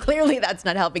championship. So clearly that's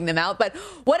not helping them out. But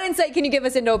what insight can you give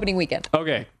us into opening weekend?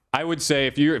 Okay. I would say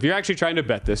if you're actually trying to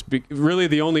bet this, really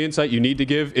the only insight you need to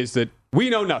give is that we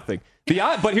know nothing.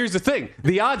 But here's the thing: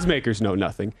 the odds makers know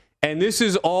nothing, and this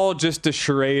is all just a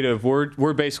charade of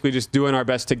we're basically just doing our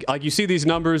best to, like, you see these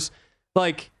numbers,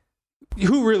 like,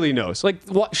 who really knows? Like,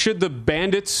 what should the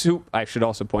Bandits, who I should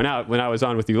also point out when I was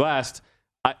on with you last,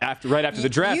 right after the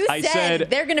draft, I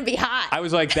said they're going to be hot. I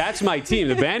was like, that's my team.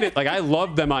 The Bandit, like, I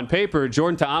loved them on paper.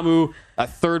 Jordan Ta'amu, a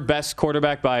third best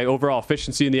quarterback by overall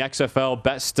efficiency in the XFL,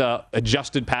 best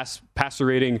adjusted passer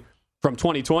rating from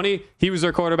 2020. He was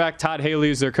their quarterback. Todd Haley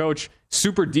is their coach.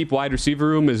 Super deep wide receiver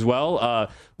room as well.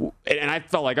 And I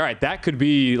felt like, all right, that could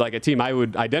be like a team I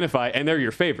would identify, and they're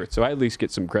your favorite. So I at least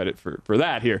get some credit for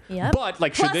that here. Yep. But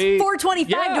like, plus should they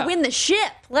 425 to win the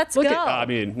ship? Let's go. I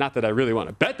mean, not that I really want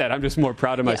to bet that. I'm just more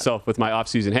proud of myself with my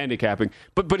offseason handicapping.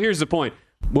 But here's the point.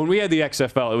 When we had the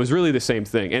XFL, it was really the same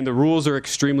thing. And the rules are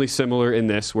extremely similar in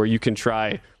this, where you can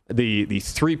try the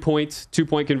 3-point,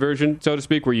 2-point conversion, so to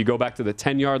speak, where you go back to the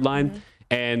 10-yard line.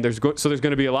 And there's going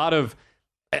to be a lot of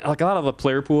the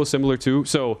player pool is similar too.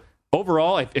 So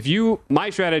overall, my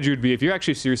strategy would be, if you're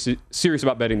actually serious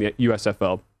about betting the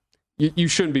USFL, you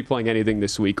shouldn't be playing anything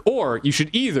this week, or you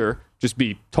should either just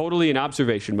be totally in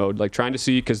observation mode, like trying to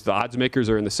see, because the odds makers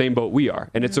are in the same boat we are.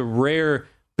 And it's a rare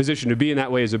position to be in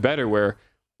that way as a bettor, where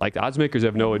like the odds makers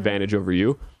have no advantage over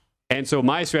you. And so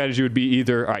my strategy would be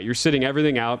either, all right, you're sitting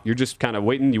everything out, you're just kind of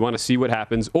waiting, you want to see what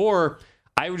happens, or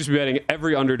I would just be betting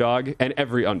every underdog and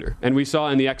every under. And we saw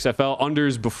in the XFL,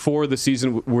 unders before the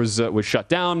season was shut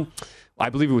down. I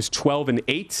believe it was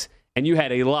 12-8. And you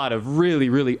had a lot of really,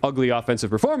 really ugly offensive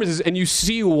performances. And you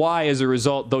see why, as a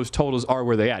result, those totals are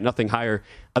where they at. Nothing higher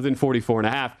than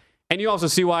 44.5. And you also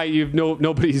see why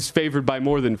nobody's favored by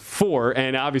more than 4.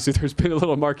 And obviously, there's been a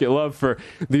little market love for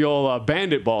the old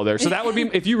bandit ball there. So that would be,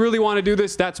 if you really want to do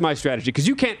this, that's my strategy. Because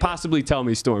you can't possibly tell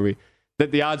me, Stormy,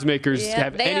 that the odds makers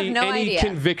have any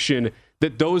conviction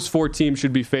that those 4 teams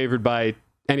should be favored by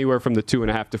anywhere from the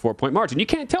 2.5 to 4 point margin. You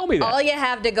can't tell me that. All you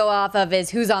have to go off of is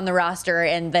who's on the roster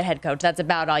and the head coach. That's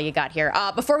about all you got here.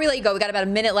 Before we let you go, we got about a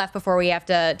minute left before we have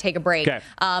to take a break. Okay.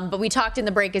 But we talked in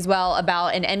the break as well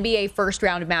about an NBA first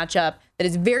round matchup that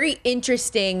is very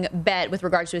interesting bet with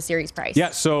regards to a series price. Yeah,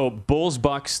 so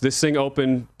Bulls-Bucks, this thing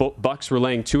opened, Bucks were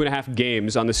laying 2.5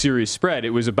 games on the series spread.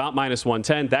 It was about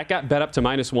 -110. That got bet up to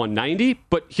 -190.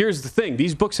 But here's the thing.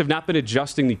 These books have not been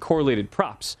adjusting the correlated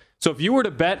props. So if you were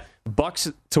to bet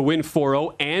Bucks to win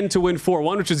 4-0 and to win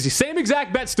 4-1, which is the same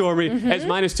exact bet, Stormy, as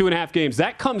 -2.5 games,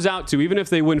 that comes out to, even if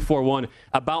they win 4-1,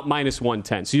 about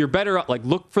 -110. So you're better, like,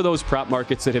 look for those prop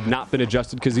markets that have not been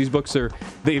adjusted, because these books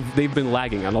they've been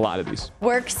lagging on a lot of these.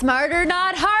 Work smarter,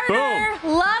 not harder.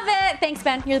 Boom. Love it. Thanks,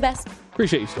 Ben. You're the best.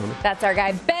 Appreciate you, Stormy. That's our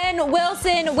guy, Ben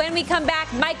Wilson. When we come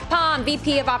back, Mike Palm,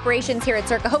 VP of Operations here at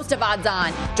Circa, host of Odds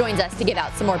On, joins us to give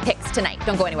out some more picks tonight.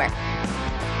 Don't go anywhere.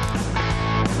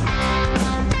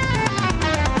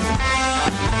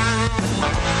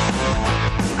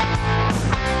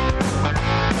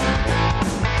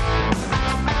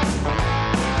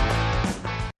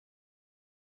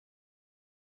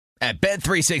 At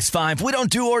Bet365, we don't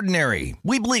do ordinary.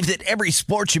 We believe that every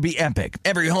sport should be epic.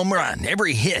 Every home run,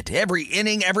 every hit, every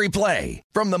inning, every play.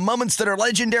 From the moments that are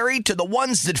legendary to the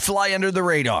ones that fly under the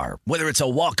radar. Whether it's a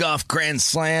walk-off grand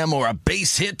slam or a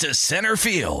base hit to center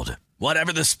field.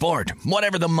 Whatever the sport,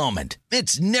 whatever the moment,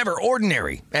 it's never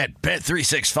ordinary at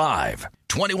Bet365.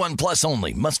 21 plus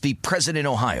only. Must be present in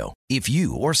Ohio. If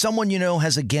you or someone you know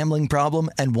has a gambling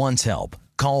problem and wants help,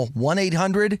 call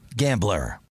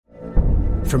 1-800-GAMBLER.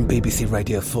 From BBC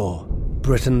Radio 4,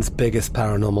 Britain's biggest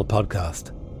paranormal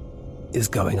podcast is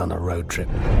going on a road trip.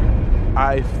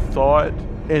 I thought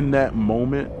in that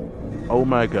moment, oh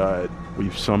my God,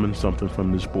 we've summoned something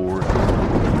from this board.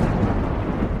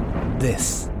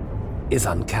 This is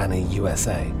Uncanny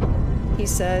USA. He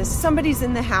says, somebody's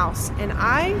in the house, and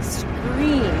I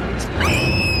screamed.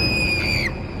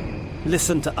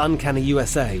 Listen to Uncanny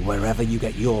USA wherever you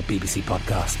get your BBC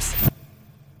podcasts,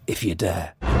 if you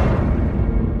dare.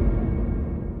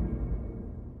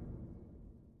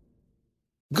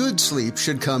 Good sleep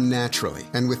should come naturally,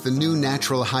 and with the new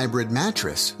Natural Hybrid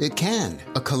mattress, it can.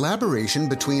 A collaboration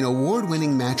between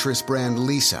award-winning mattress brand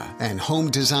Leesa and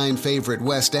home design favorite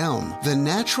West Elm, the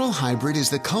Natural Hybrid is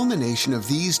the culmination of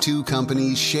these two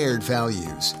companies' shared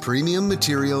values: premium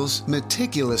materials,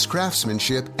 meticulous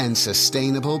craftsmanship, and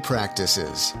sustainable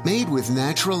practices. Made with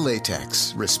natural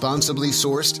latex, responsibly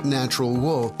sourced natural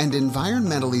wool, and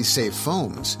environmentally safe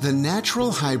foams, the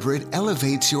Natural Hybrid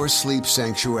elevates your sleep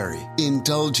sanctuary,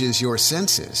 indulges your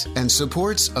senses, and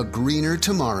supports a greener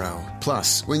tomorrow.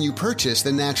 Plus, when you purchase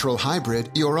the Natural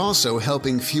Hybrid, you're also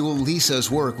helping fuel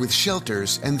Leesa's work with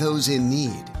shelters and those in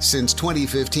need. Since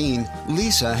 2015,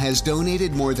 Leesa has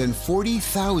donated more than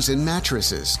 40,000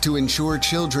 mattresses to ensure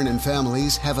children and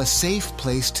families have a safe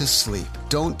place to sleep.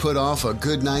 Don't put off a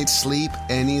good night's sleep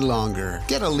any longer.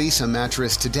 Get a Leesa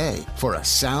mattress today for a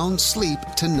sound sleep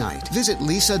tonight. Visit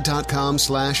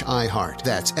leesa.com/iHeart.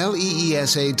 That's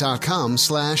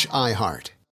LEESA.com/iHeart.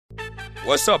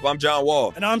 What's up? I'm John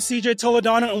Wall. And I'm CJ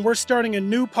Toledano, and we're starting a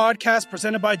new podcast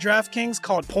presented by DraftKings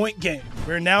called Point Game.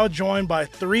 We're now joined by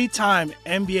three-time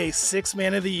NBA Sixth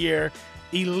Man of the Year,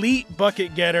 elite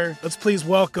bucket getter. Let's please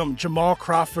welcome Jamal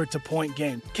Crawford to Point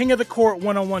Game. King of the Court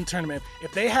one-on-one tournament.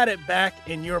 If they had it back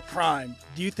in your prime,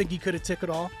 do you think you could have took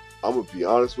it all? I'm going to be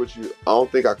honest with you. I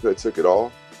don't think I could have took it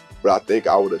all, but I think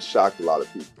I would have shocked a lot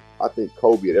of people. I think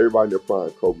Kobe, and everybody in their prime,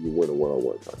 Kobe would win a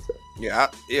one-on-one contest. Yeah,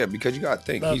 because you got to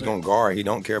think, he's going to guard. He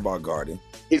don't care about guarding.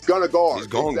 He's going to guard. He's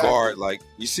going to guard. Like,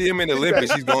 you see him in the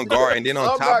Olympics, he's going to guard. And then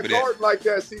on top of that. I'm not guarding like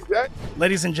that, CJ.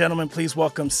 Ladies and gentlemen, please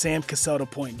welcome Sam Cassell to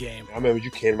Point Game. I remember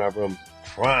you came to my room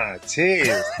crying,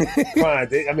 tears.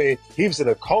 Crying. I mean, he was in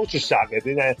a culture shock. And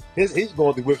then he's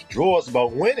going through withdrawals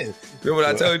about winning. Remember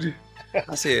what I told you?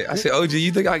 I said, OG,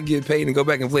 you think I can get paid and go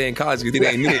back and play in college? You think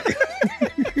they ain't it?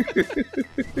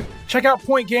 Check out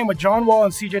Point Game with John Wall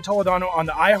and CJ Toledano on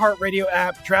the iHeartRadio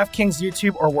app, DraftKings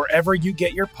YouTube, or wherever you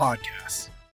get your podcasts.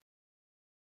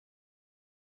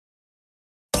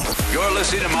 You're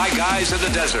listening to My Guys in the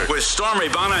Desert with Stormy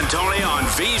Buonantony on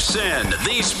VSiN,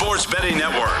 the Sports Betting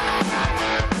Network.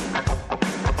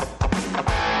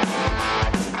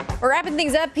 We're wrapping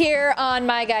things up here on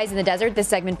My Guys in the Desert. This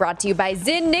segment brought to you by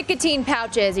Zyn Nicotine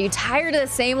Pouches. Are you tired of the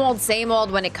same old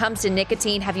when it comes to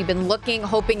nicotine? Have you been looking,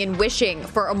 hoping, and wishing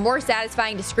for a more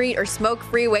satisfying, discreet, or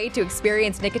smoke-free way to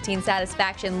experience nicotine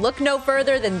satisfaction? Look no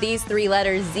further than these three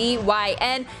letters,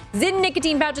 ZYN. Zyn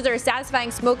Nicotine Pouches are a satisfying,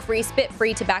 smoke-free,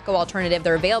 spit-free tobacco alternative.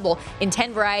 They're available in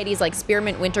 10 varieties like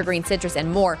spearmint, wintergreen, citrus,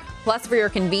 and more. Plus, for your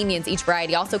convenience, each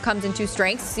variety also comes in 2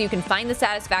 strengths, so you can find the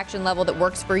satisfaction level that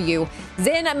works for you.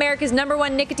 Zyn, America's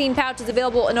 #1 nicotine pouch, is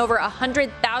available in over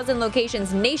 100,000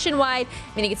 locations nationwide,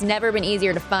 meaning it's never been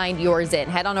easier to find your Zyn.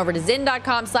 Head on over to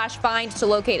zyn.com/find to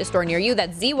locate a store near you.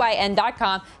 That's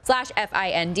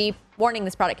zyn.com/FIND. Warning,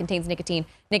 this product contains nicotine.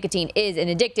 Nicotine is an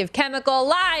addictive chemical.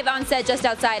 Live on set just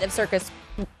outside of Circa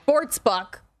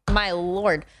Sportsbook. My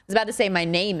Lord. I was about to say my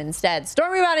name instead.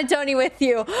 Stormy Buonantony with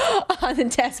you on the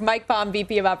desk. Mike Palm,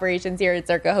 VP of Operations here at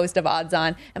Circa, host of Odds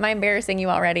On. Am I embarrassing you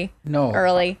already? No.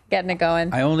 Early, getting it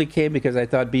going. I only came because I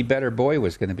thought Be Better Boy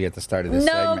was going to be at the start of this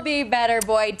segment. No Be Better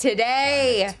Boy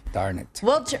today. Darn it.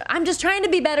 Well, I'm just trying to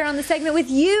be better on the segment with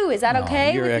you. Is that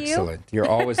okay you're with excellent. You're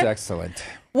always excellent.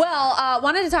 Well,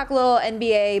 wanted to talk a little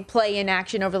NBA play-in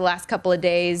action over the last couple of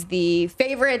days. The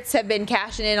favorites have been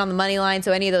cashing in on the money line,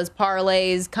 so any of those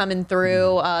parlays coming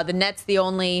through. The Nets, the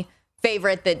only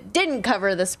favorite that didn't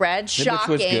cover the spread.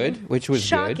 Shocking. Which was good.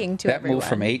 Shocking to everyone. That moved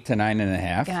from 8 to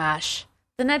 9.5. Gosh.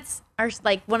 The Nets are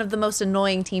like one of the most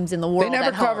annoying teams in the world. They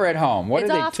never cover at home. What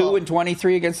it's are they, awful.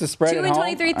 2-23 against the spread at home?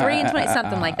 2-23, 3-20,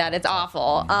 something like that. It's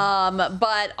awful.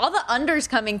 But all the unders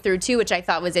coming through, too, which I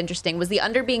thought was interesting. Was the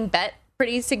under being bet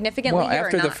pretty significantly? Well,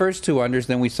 after the first 2 unders,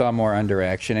 then we saw more under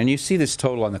action. And you see this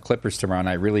total on the Clippers tomorrow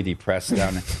night really depressed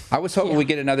down. I was hoping we'd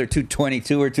get another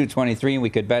 222 or 223 and we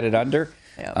could bet it under.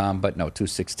 But no,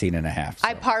 216.5. So.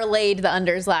 I parlayed the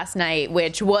unders last night,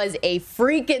 which was a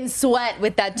freaking sweat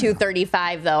with that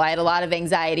 235, though. I had a lot of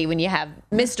anxiety when you have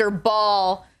Mr.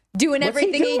 Ball doing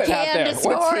everything he can to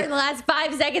score in the last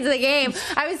 5 seconds of the game.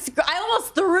 I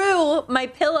almost threw my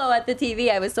pillow at the TV.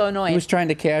 I was so annoyed. He was trying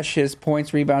to cash his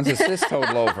points, rebounds, assists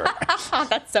total over.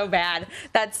 That's so bad.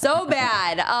 That's so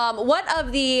bad. What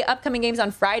of the upcoming games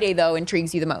on Friday, though,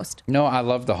 intrigues you the most? No, I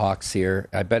love the Hawks here.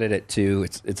 I bet it at 2.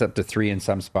 It's up to 3 in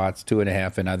some spots,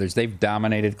 2.5 in others. They've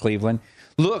dominated Cleveland.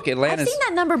 Look, Atlanta's... I've seen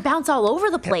that number bounce all over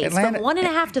the place from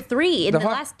 1.5 to 3 in the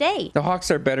last day. The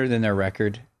Hawks are better than their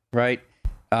record, right?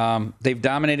 They've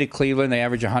dominated Cleveland. They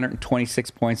average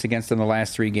 126 points against them in the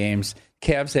last 3 games.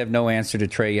 Cavs have no answer to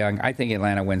Trae Young. I think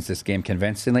Atlanta wins this game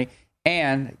convincingly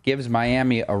and gives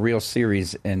Miami a real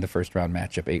series in the first-round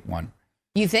matchup, 8-1.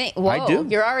 You think? Whoa, I do.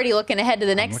 You're already looking ahead to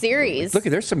the next series. Look,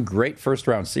 there's some great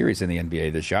first-round series in the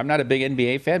NBA this year. I'm not a big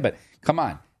NBA fan, but come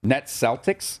on. Nets,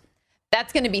 Celtics.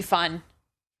 That's going to be fun.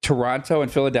 Toronto and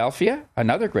Philadelphia,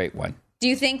 another great one. Do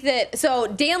you think that, so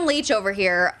Dan Leach over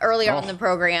here earlier on the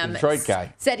program Detroit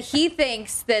guy. said he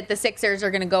thinks that the Sixers are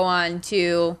going to go on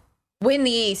to win the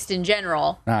East in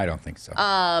general. No, I don't think so.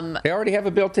 They already have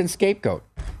a built-in scapegoat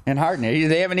in Harden.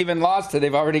 They haven't even lost it.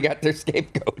 They've already got their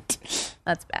scapegoat.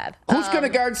 That's bad. Who's going to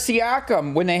guard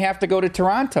Siakam when they have to go to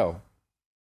Toronto?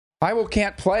 Iowa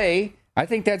can't play. I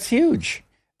think that's huge.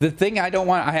 The thing I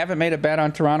haven't made a bet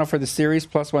on Toronto for the series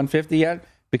plus 150 yet,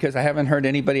 because I haven't heard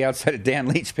anybody outside of Dan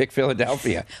Leach pick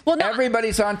Philadelphia.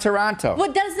 Everybody's on Toronto.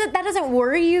 What that doesn't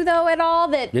worry you though at all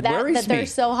that they're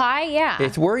so high? Yeah,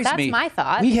 it worries me. That's my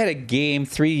thought. We had a game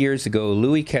 3 years ago.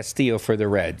 Louis Castillo for the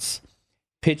Reds,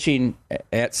 pitching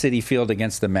at Citi Field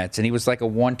against the Mets, and he was like a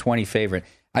 120 favorite.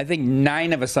 I think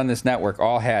 9 of us on this network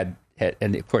all had.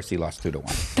 And of course, he lost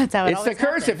 2-1. That's how it it's a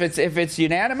curse. Happens. If it's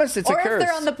unanimous, it's a curse. Or if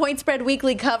they're on the Point Spread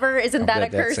Weekly cover, isn't that a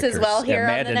curse as well here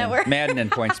on the network? Madden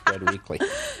and Point Spread Weekly.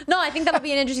 No, I think that'll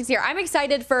be an interesting series. I'm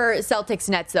excited for Celtics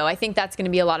Nets, though. I think that's going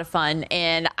to be a lot of fun,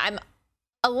 and I'm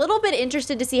a little bit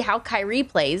interested to see how Kyrie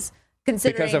plays,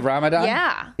 considering because of Ramadan.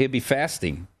 Yeah, he'll be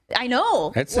fasting. I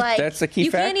know. That's a key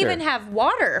factor. You can't even have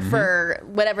water for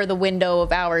whatever the window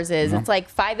of hours is. It's like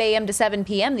 5 a.m. to 7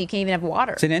 p.m. that you can't even have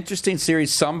water. It's an interesting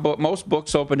series. Most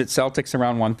books opened at Celtics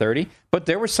around 1:30, but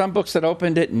there were some books that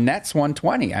opened at Nets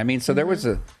 1:20. I mean, so there was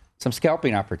some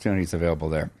scalping opportunities available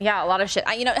there. Yeah, a lot of shit.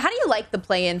 How do you like the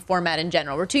play-in format in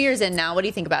general? We're 2 years in now. What do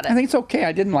you think about it? I think it's okay.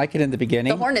 I didn't like it in the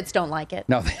beginning. The Hornets don't like it.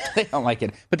 No, they don't like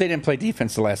it. But they didn't play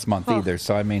defense the last month either.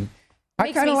 So, I mean...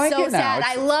 Makes me so sad.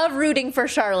 I love rooting for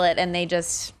Charlotte, and they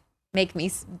just make me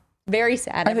very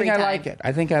sad every time.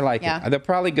 I think I like it. They'll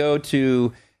probably go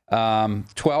to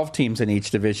 12 teams in each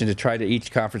division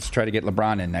each conference to try to get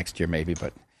LeBron in next year, maybe,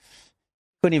 but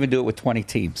couldn't even do it with 20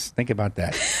 teams. Think about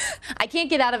that. I can't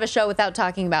get out of a show without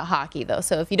talking about hockey, though.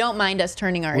 So if you don't mind us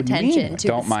turning our attention to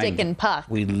the stick and puck.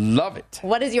 We love it.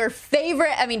 What is your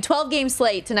favorite? 12-game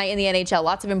slate tonight in the NHL.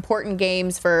 Lots of important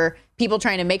games for people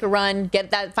trying to make a run, get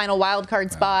that final wild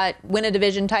card spot, win a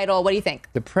division title. What do you think?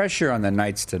 The pressure on the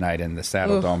Knights tonight in the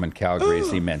Saddle Dome in Calgary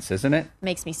is immense, isn't it?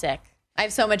 Makes me sick. I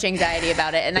have so much anxiety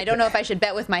about it, and I don't know if I should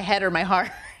bet with my head or my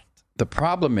heart. The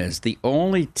problem is the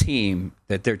only team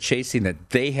that they're chasing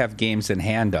that they have games in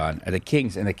hand on are the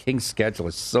Kings, and the Kings' schedule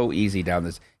is so easy down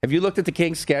this. Have you looked at the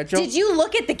Kings' schedule? Did you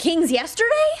look at the Kings yesterday?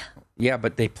 Yeah,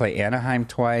 but they play Anaheim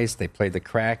twice. They play the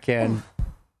Kraken.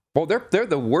 Well, they're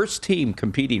the worst team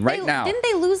competing right now. Didn't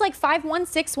they lose like 5-1,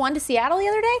 6-1 to Seattle the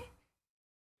other day?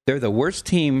 They're the worst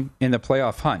team in the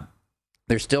playoff hunt.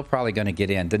 They're still probably going to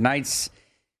get in. The Knights,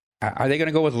 are they going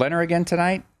to go with Leonard again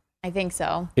tonight? I think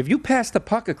so. If you pass the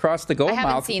puck across the goal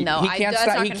mouth, he can't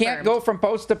stop. He can't go from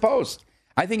post to post.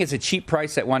 I think it's a cheap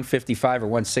price at 155 or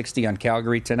 160 on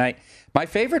Calgary tonight. My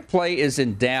favorite play is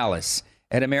in Dallas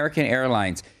at American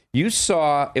Airlines. You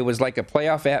saw it was like a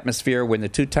playoff atmosphere when the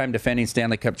two-time defending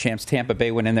Stanley Cup champs Tampa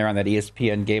Bay went in there on that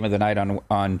ESPN Game of the Night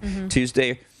on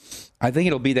Tuesday. I think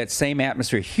it'll be that same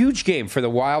atmosphere. Huge game for the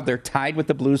Wild. They're tied with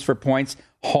the Blues for points.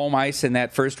 Home ice in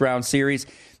that first-round series.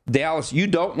 Dallas, you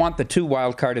don't want the 2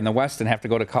 wild card in the West and have to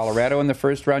go to Colorado in the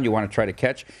first round. You want to try to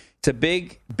catch. It's a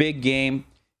big, big game.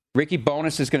 Ricky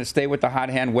Bowness is going to stay with the hot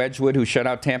hand Wedgwood, who shut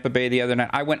out Tampa Bay the other night.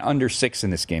 I went under 6 in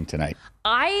this game tonight.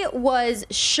 I was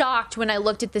shocked when I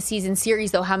looked at the season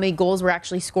series, though, how many goals were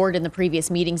actually scored in the previous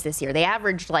meetings this year. They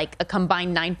averaged like a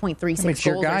combined 9.36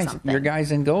 goals or something. Your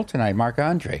guy's in goal tonight,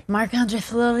 Marc-Andre. Marc-Andre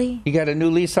Fleury. He got a new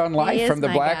lease on life from the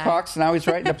Blackhawks. Now he's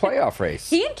right in the playoff race.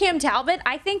 He and Cam Talbot,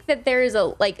 I think that there is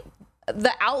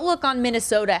the outlook on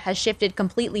Minnesota has shifted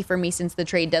completely for me since the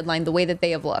trade deadline, the way that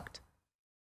they have looked.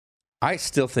 I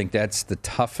still think that's the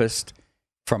toughest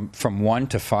from 1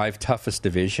 to 5 toughest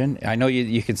division. I know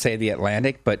you can say the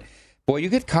Atlantic, but boy, you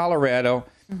get Colorado.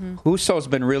 Husso's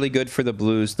been really good for the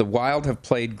Blues. The Wild have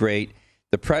played great.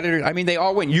 The Predators, I mean, they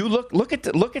all win. You look at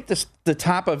the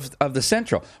top of the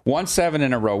Central. 1-7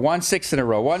 in a row, 1-6 in a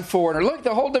row, 1-4 in a row. Look,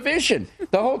 the whole division.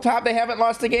 The whole top, they haven't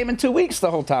lost a game in 2 weeks,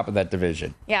 the whole top of that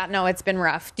division. Yeah, no, it's been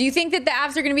rough. Do you think that the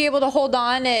Avs are going to be able to hold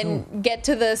on and get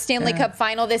to the Stanley Cup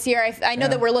final this year? I know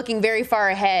that we're looking very far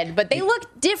ahead, but they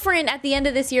look different at the end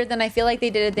of this year than I feel like they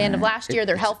did at the end of last year.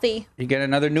 They're healthy. You get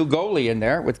another new goalie in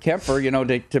there with Kemper,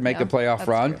 to make a playoff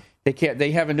run. True. They can't. They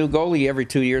have a new goalie every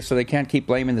 2 years, so they can't keep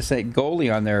blaming the same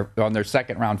goalie on their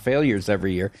second round failures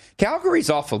every year. Calgary's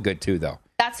awful good too, though.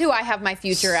 That's who I have my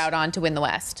future out on to win the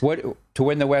West. What to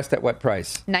win the West at what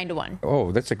price? 9-1.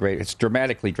 Oh, that's a great. It's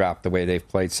dramatically dropped the way they've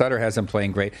played. Sutter hasn't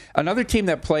playing great. Another team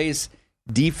that plays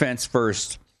defense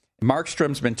first.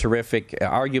 Markstrom's been terrific.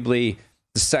 Arguably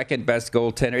the second best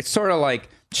goaltender. It's sort of like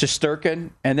Shesterkin,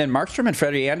 and then Markstrom and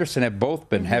Freddie Anderson have both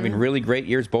been having really great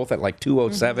years, both at like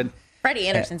 207. Freddie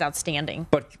Anderson's outstanding.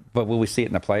 But will we see it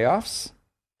in the playoffs?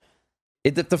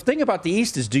 The thing about the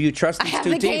East is, do you trust these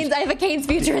two teams? I have a Canes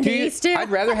future in the East, too.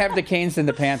 I'd rather have the Canes than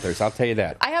the Panthers, I'll tell you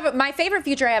that. My favorite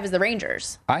future I have is the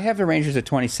Rangers. I have the Rangers at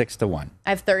 26-1. I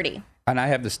have 30. And I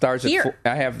have the Stars at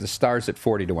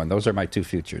 40-1. Those are my two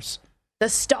futures. The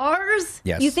Stars?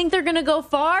 Yes. You think they're going to go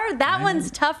far? That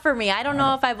one's tough for me. I don't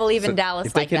know if I believe in Dallas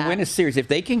if they can win a series, if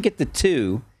they can get the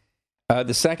 2,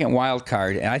 the second wild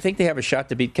card, and I think they have a shot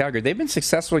to beat Calgary. They've been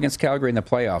successful against Calgary in the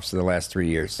playoffs in the last 3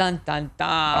 years. Dun, dun,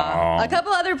 dun. A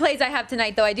couple other plays I have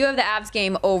tonight, though. I do have the Avs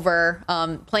game over,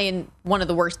 playing one of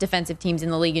the worst defensive teams in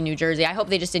the league in New Jersey. I hope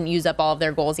they just didn't use up all of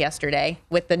their goals yesterday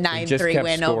with the 9-3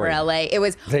 win over LA. It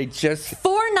was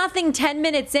 4-0 10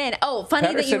 minutes in. Oh, funny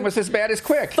Patterson that you was as bad as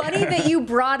Quick. Funny that you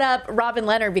brought up Robin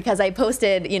Leonard, because I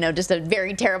posted, just a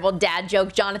very terrible dad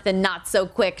joke. Jonathan, not so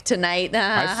quick tonight.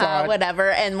 I saw it.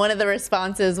 Whatever. And one of the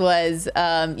responses was,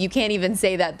 you can't even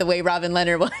say that the way Robin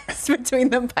Leonard was between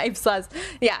the pipes last.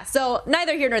 Yeah, so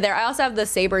neither here nor there. I also have the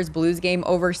Sabres-Blues game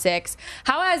over 6.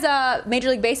 How has Major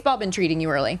League Baseball been treating you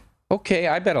early? Okay,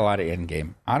 I bet a lot of end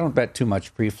game. I don't bet too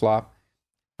much pre-flop.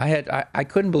 I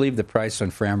couldn't believe the price on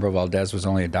Framber Valdez was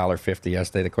only $1.50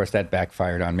 yesterday. Of course, that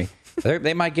backfired on me.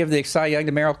 They might give the Cy Young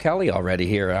to Merrill Kelly already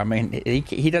here. I mean,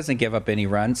 he doesn't give up any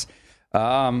runs.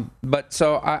 But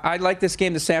so I like this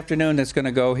game this afternoon that's going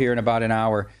to go here in about an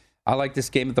hour. I like this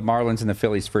game with the Marlins and the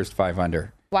Phillies first 5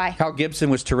 under. Why? Kyle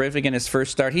Gibson was terrific in his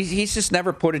first start. He's just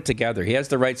never put it together. He has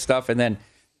the right stuff. And then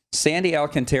Sandy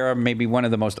Alcantara may be one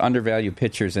of the most undervalued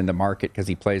pitchers in the market because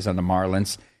he plays on the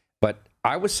Marlins. But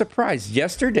I was surprised.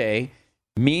 Yesterday,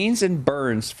 Means and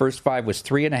Burns' first 5 was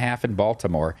 3.5 in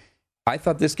Baltimore. I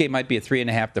thought this game might be a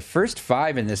 3.5. The first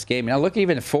 5 in this game, now look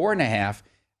even at 4.5.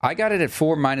 I got it at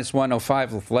 4 minus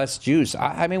 105 with less juice.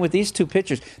 I mean, with these two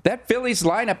pitchers, that Phillies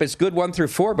lineup is good 1 through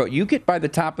 4, but you get by the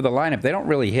top of the lineup, they don't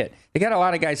really hit. They got a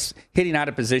lot of guys hitting out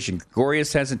of position.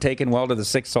 Gorius hasn't taken well to the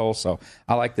 6th hole, so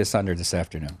I like this under this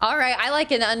afternoon. All right, I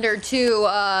like an under too.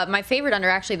 My favorite under,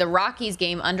 actually, the Rockies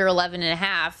game under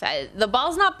 11.5. The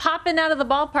ball's not popping out of the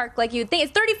ballpark like you'd think.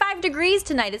 It's 35 degrees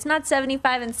tonight. It's not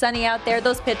 75 and sunny out there.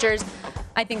 Those pitchers,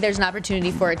 I think there's an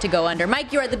opportunity for it to go under.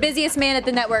 Mike, you are the busiest man at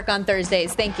the network on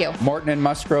Thursdays. Thank you. Morton and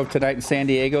Musgrove tonight in San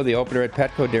Diego. The opener at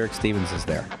Petco. Derek Stevens is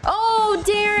there. Oh,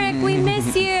 Derek, we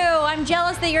miss you. I'm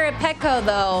jealous that you're at Petco,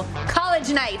 though. College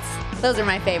nights. Those are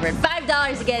my favorite.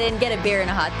 $5 to get in, get a beer and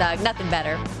a hot dog. Nothing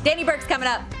better. Danny Burke's coming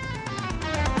up.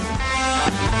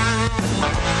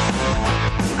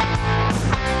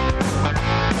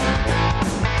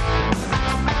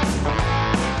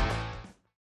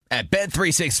 At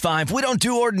Bet365, we don't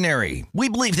do ordinary. We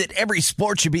believe that every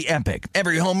sport should be epic.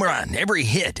 Every home run, every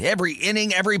hit, every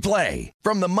inning, every play.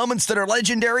 From the moments that are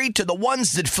legendary to the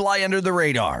ones that fly under the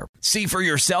radar. See for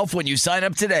yourself when you sign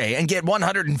up today and get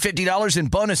 $150 in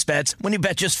bonus bets when you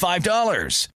bet just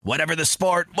 $5. Whatever the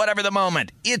sport, whatever the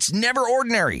moment, it's never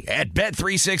ordinary at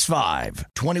Bet365.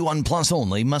 21 plus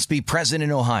only. Must be present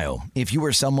in Ohio. If you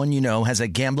or someone you know has a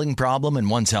gambling problem and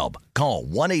wants help, call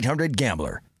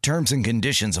 1-800-GAMBLER. Terms and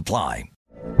conditions apply.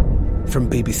 From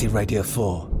BBC Radio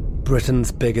 4,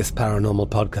 Britain's biggest paranormal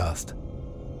podcast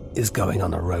is going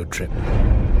on a road trip.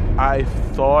 I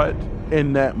thought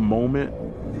in that moment,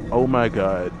 oh my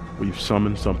God, we've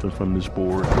summoned something from this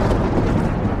board.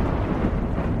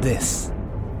 This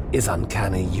is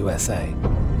Uncanny USA.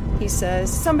 He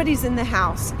says, somebody's in the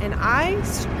house, and I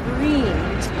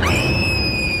screamed.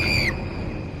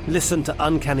 Listen to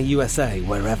Uncanny USA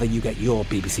wherever you get your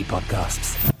BBC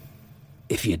podcasts,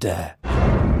 if you dare.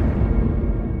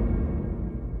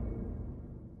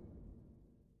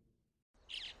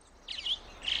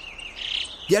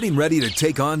 Getting ready to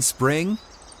take on spring?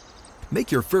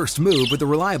 Make your first move with the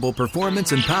reliable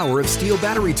performance and power of Steel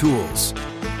battery tools.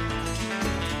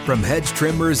 From hedge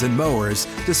trimmers and mowers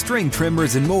to string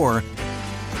trimmers and more,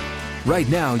 right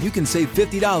now you can save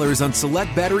 $50 on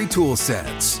select battery tool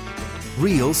sets.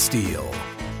 Real Steel.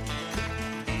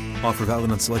 Offer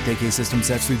valid on select AK system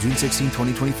sets through June 16,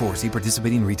 2024. See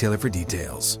participating retailer for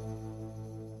details.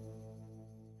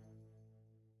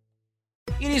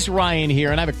 It is Ryan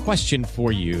here, and I have a question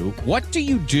for you. What do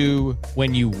you do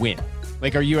when you win?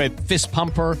 Like, are you a fist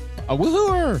pumper, a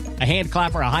woohooer, a hand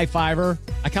clapper, a high fiver?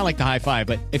 I kind of like the high five,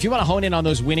 but if you want to hone in on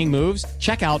those winning moves,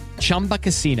 check out Chumba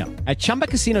Casino. At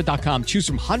ChumbaCasino.com, choose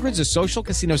from hundreds of social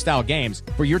casino-style games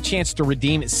for your chance to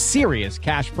redeem serious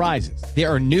cash prizes. There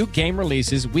are new game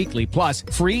releases weekly, plus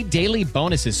free daily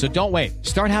bonuses. So don't wait.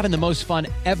 Start having the most fun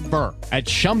ever at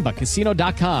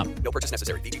ChumbaCasino.com. No purchase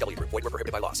necessary. VGW. Void where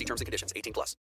prohibited by law. See terms and conditions. 18+.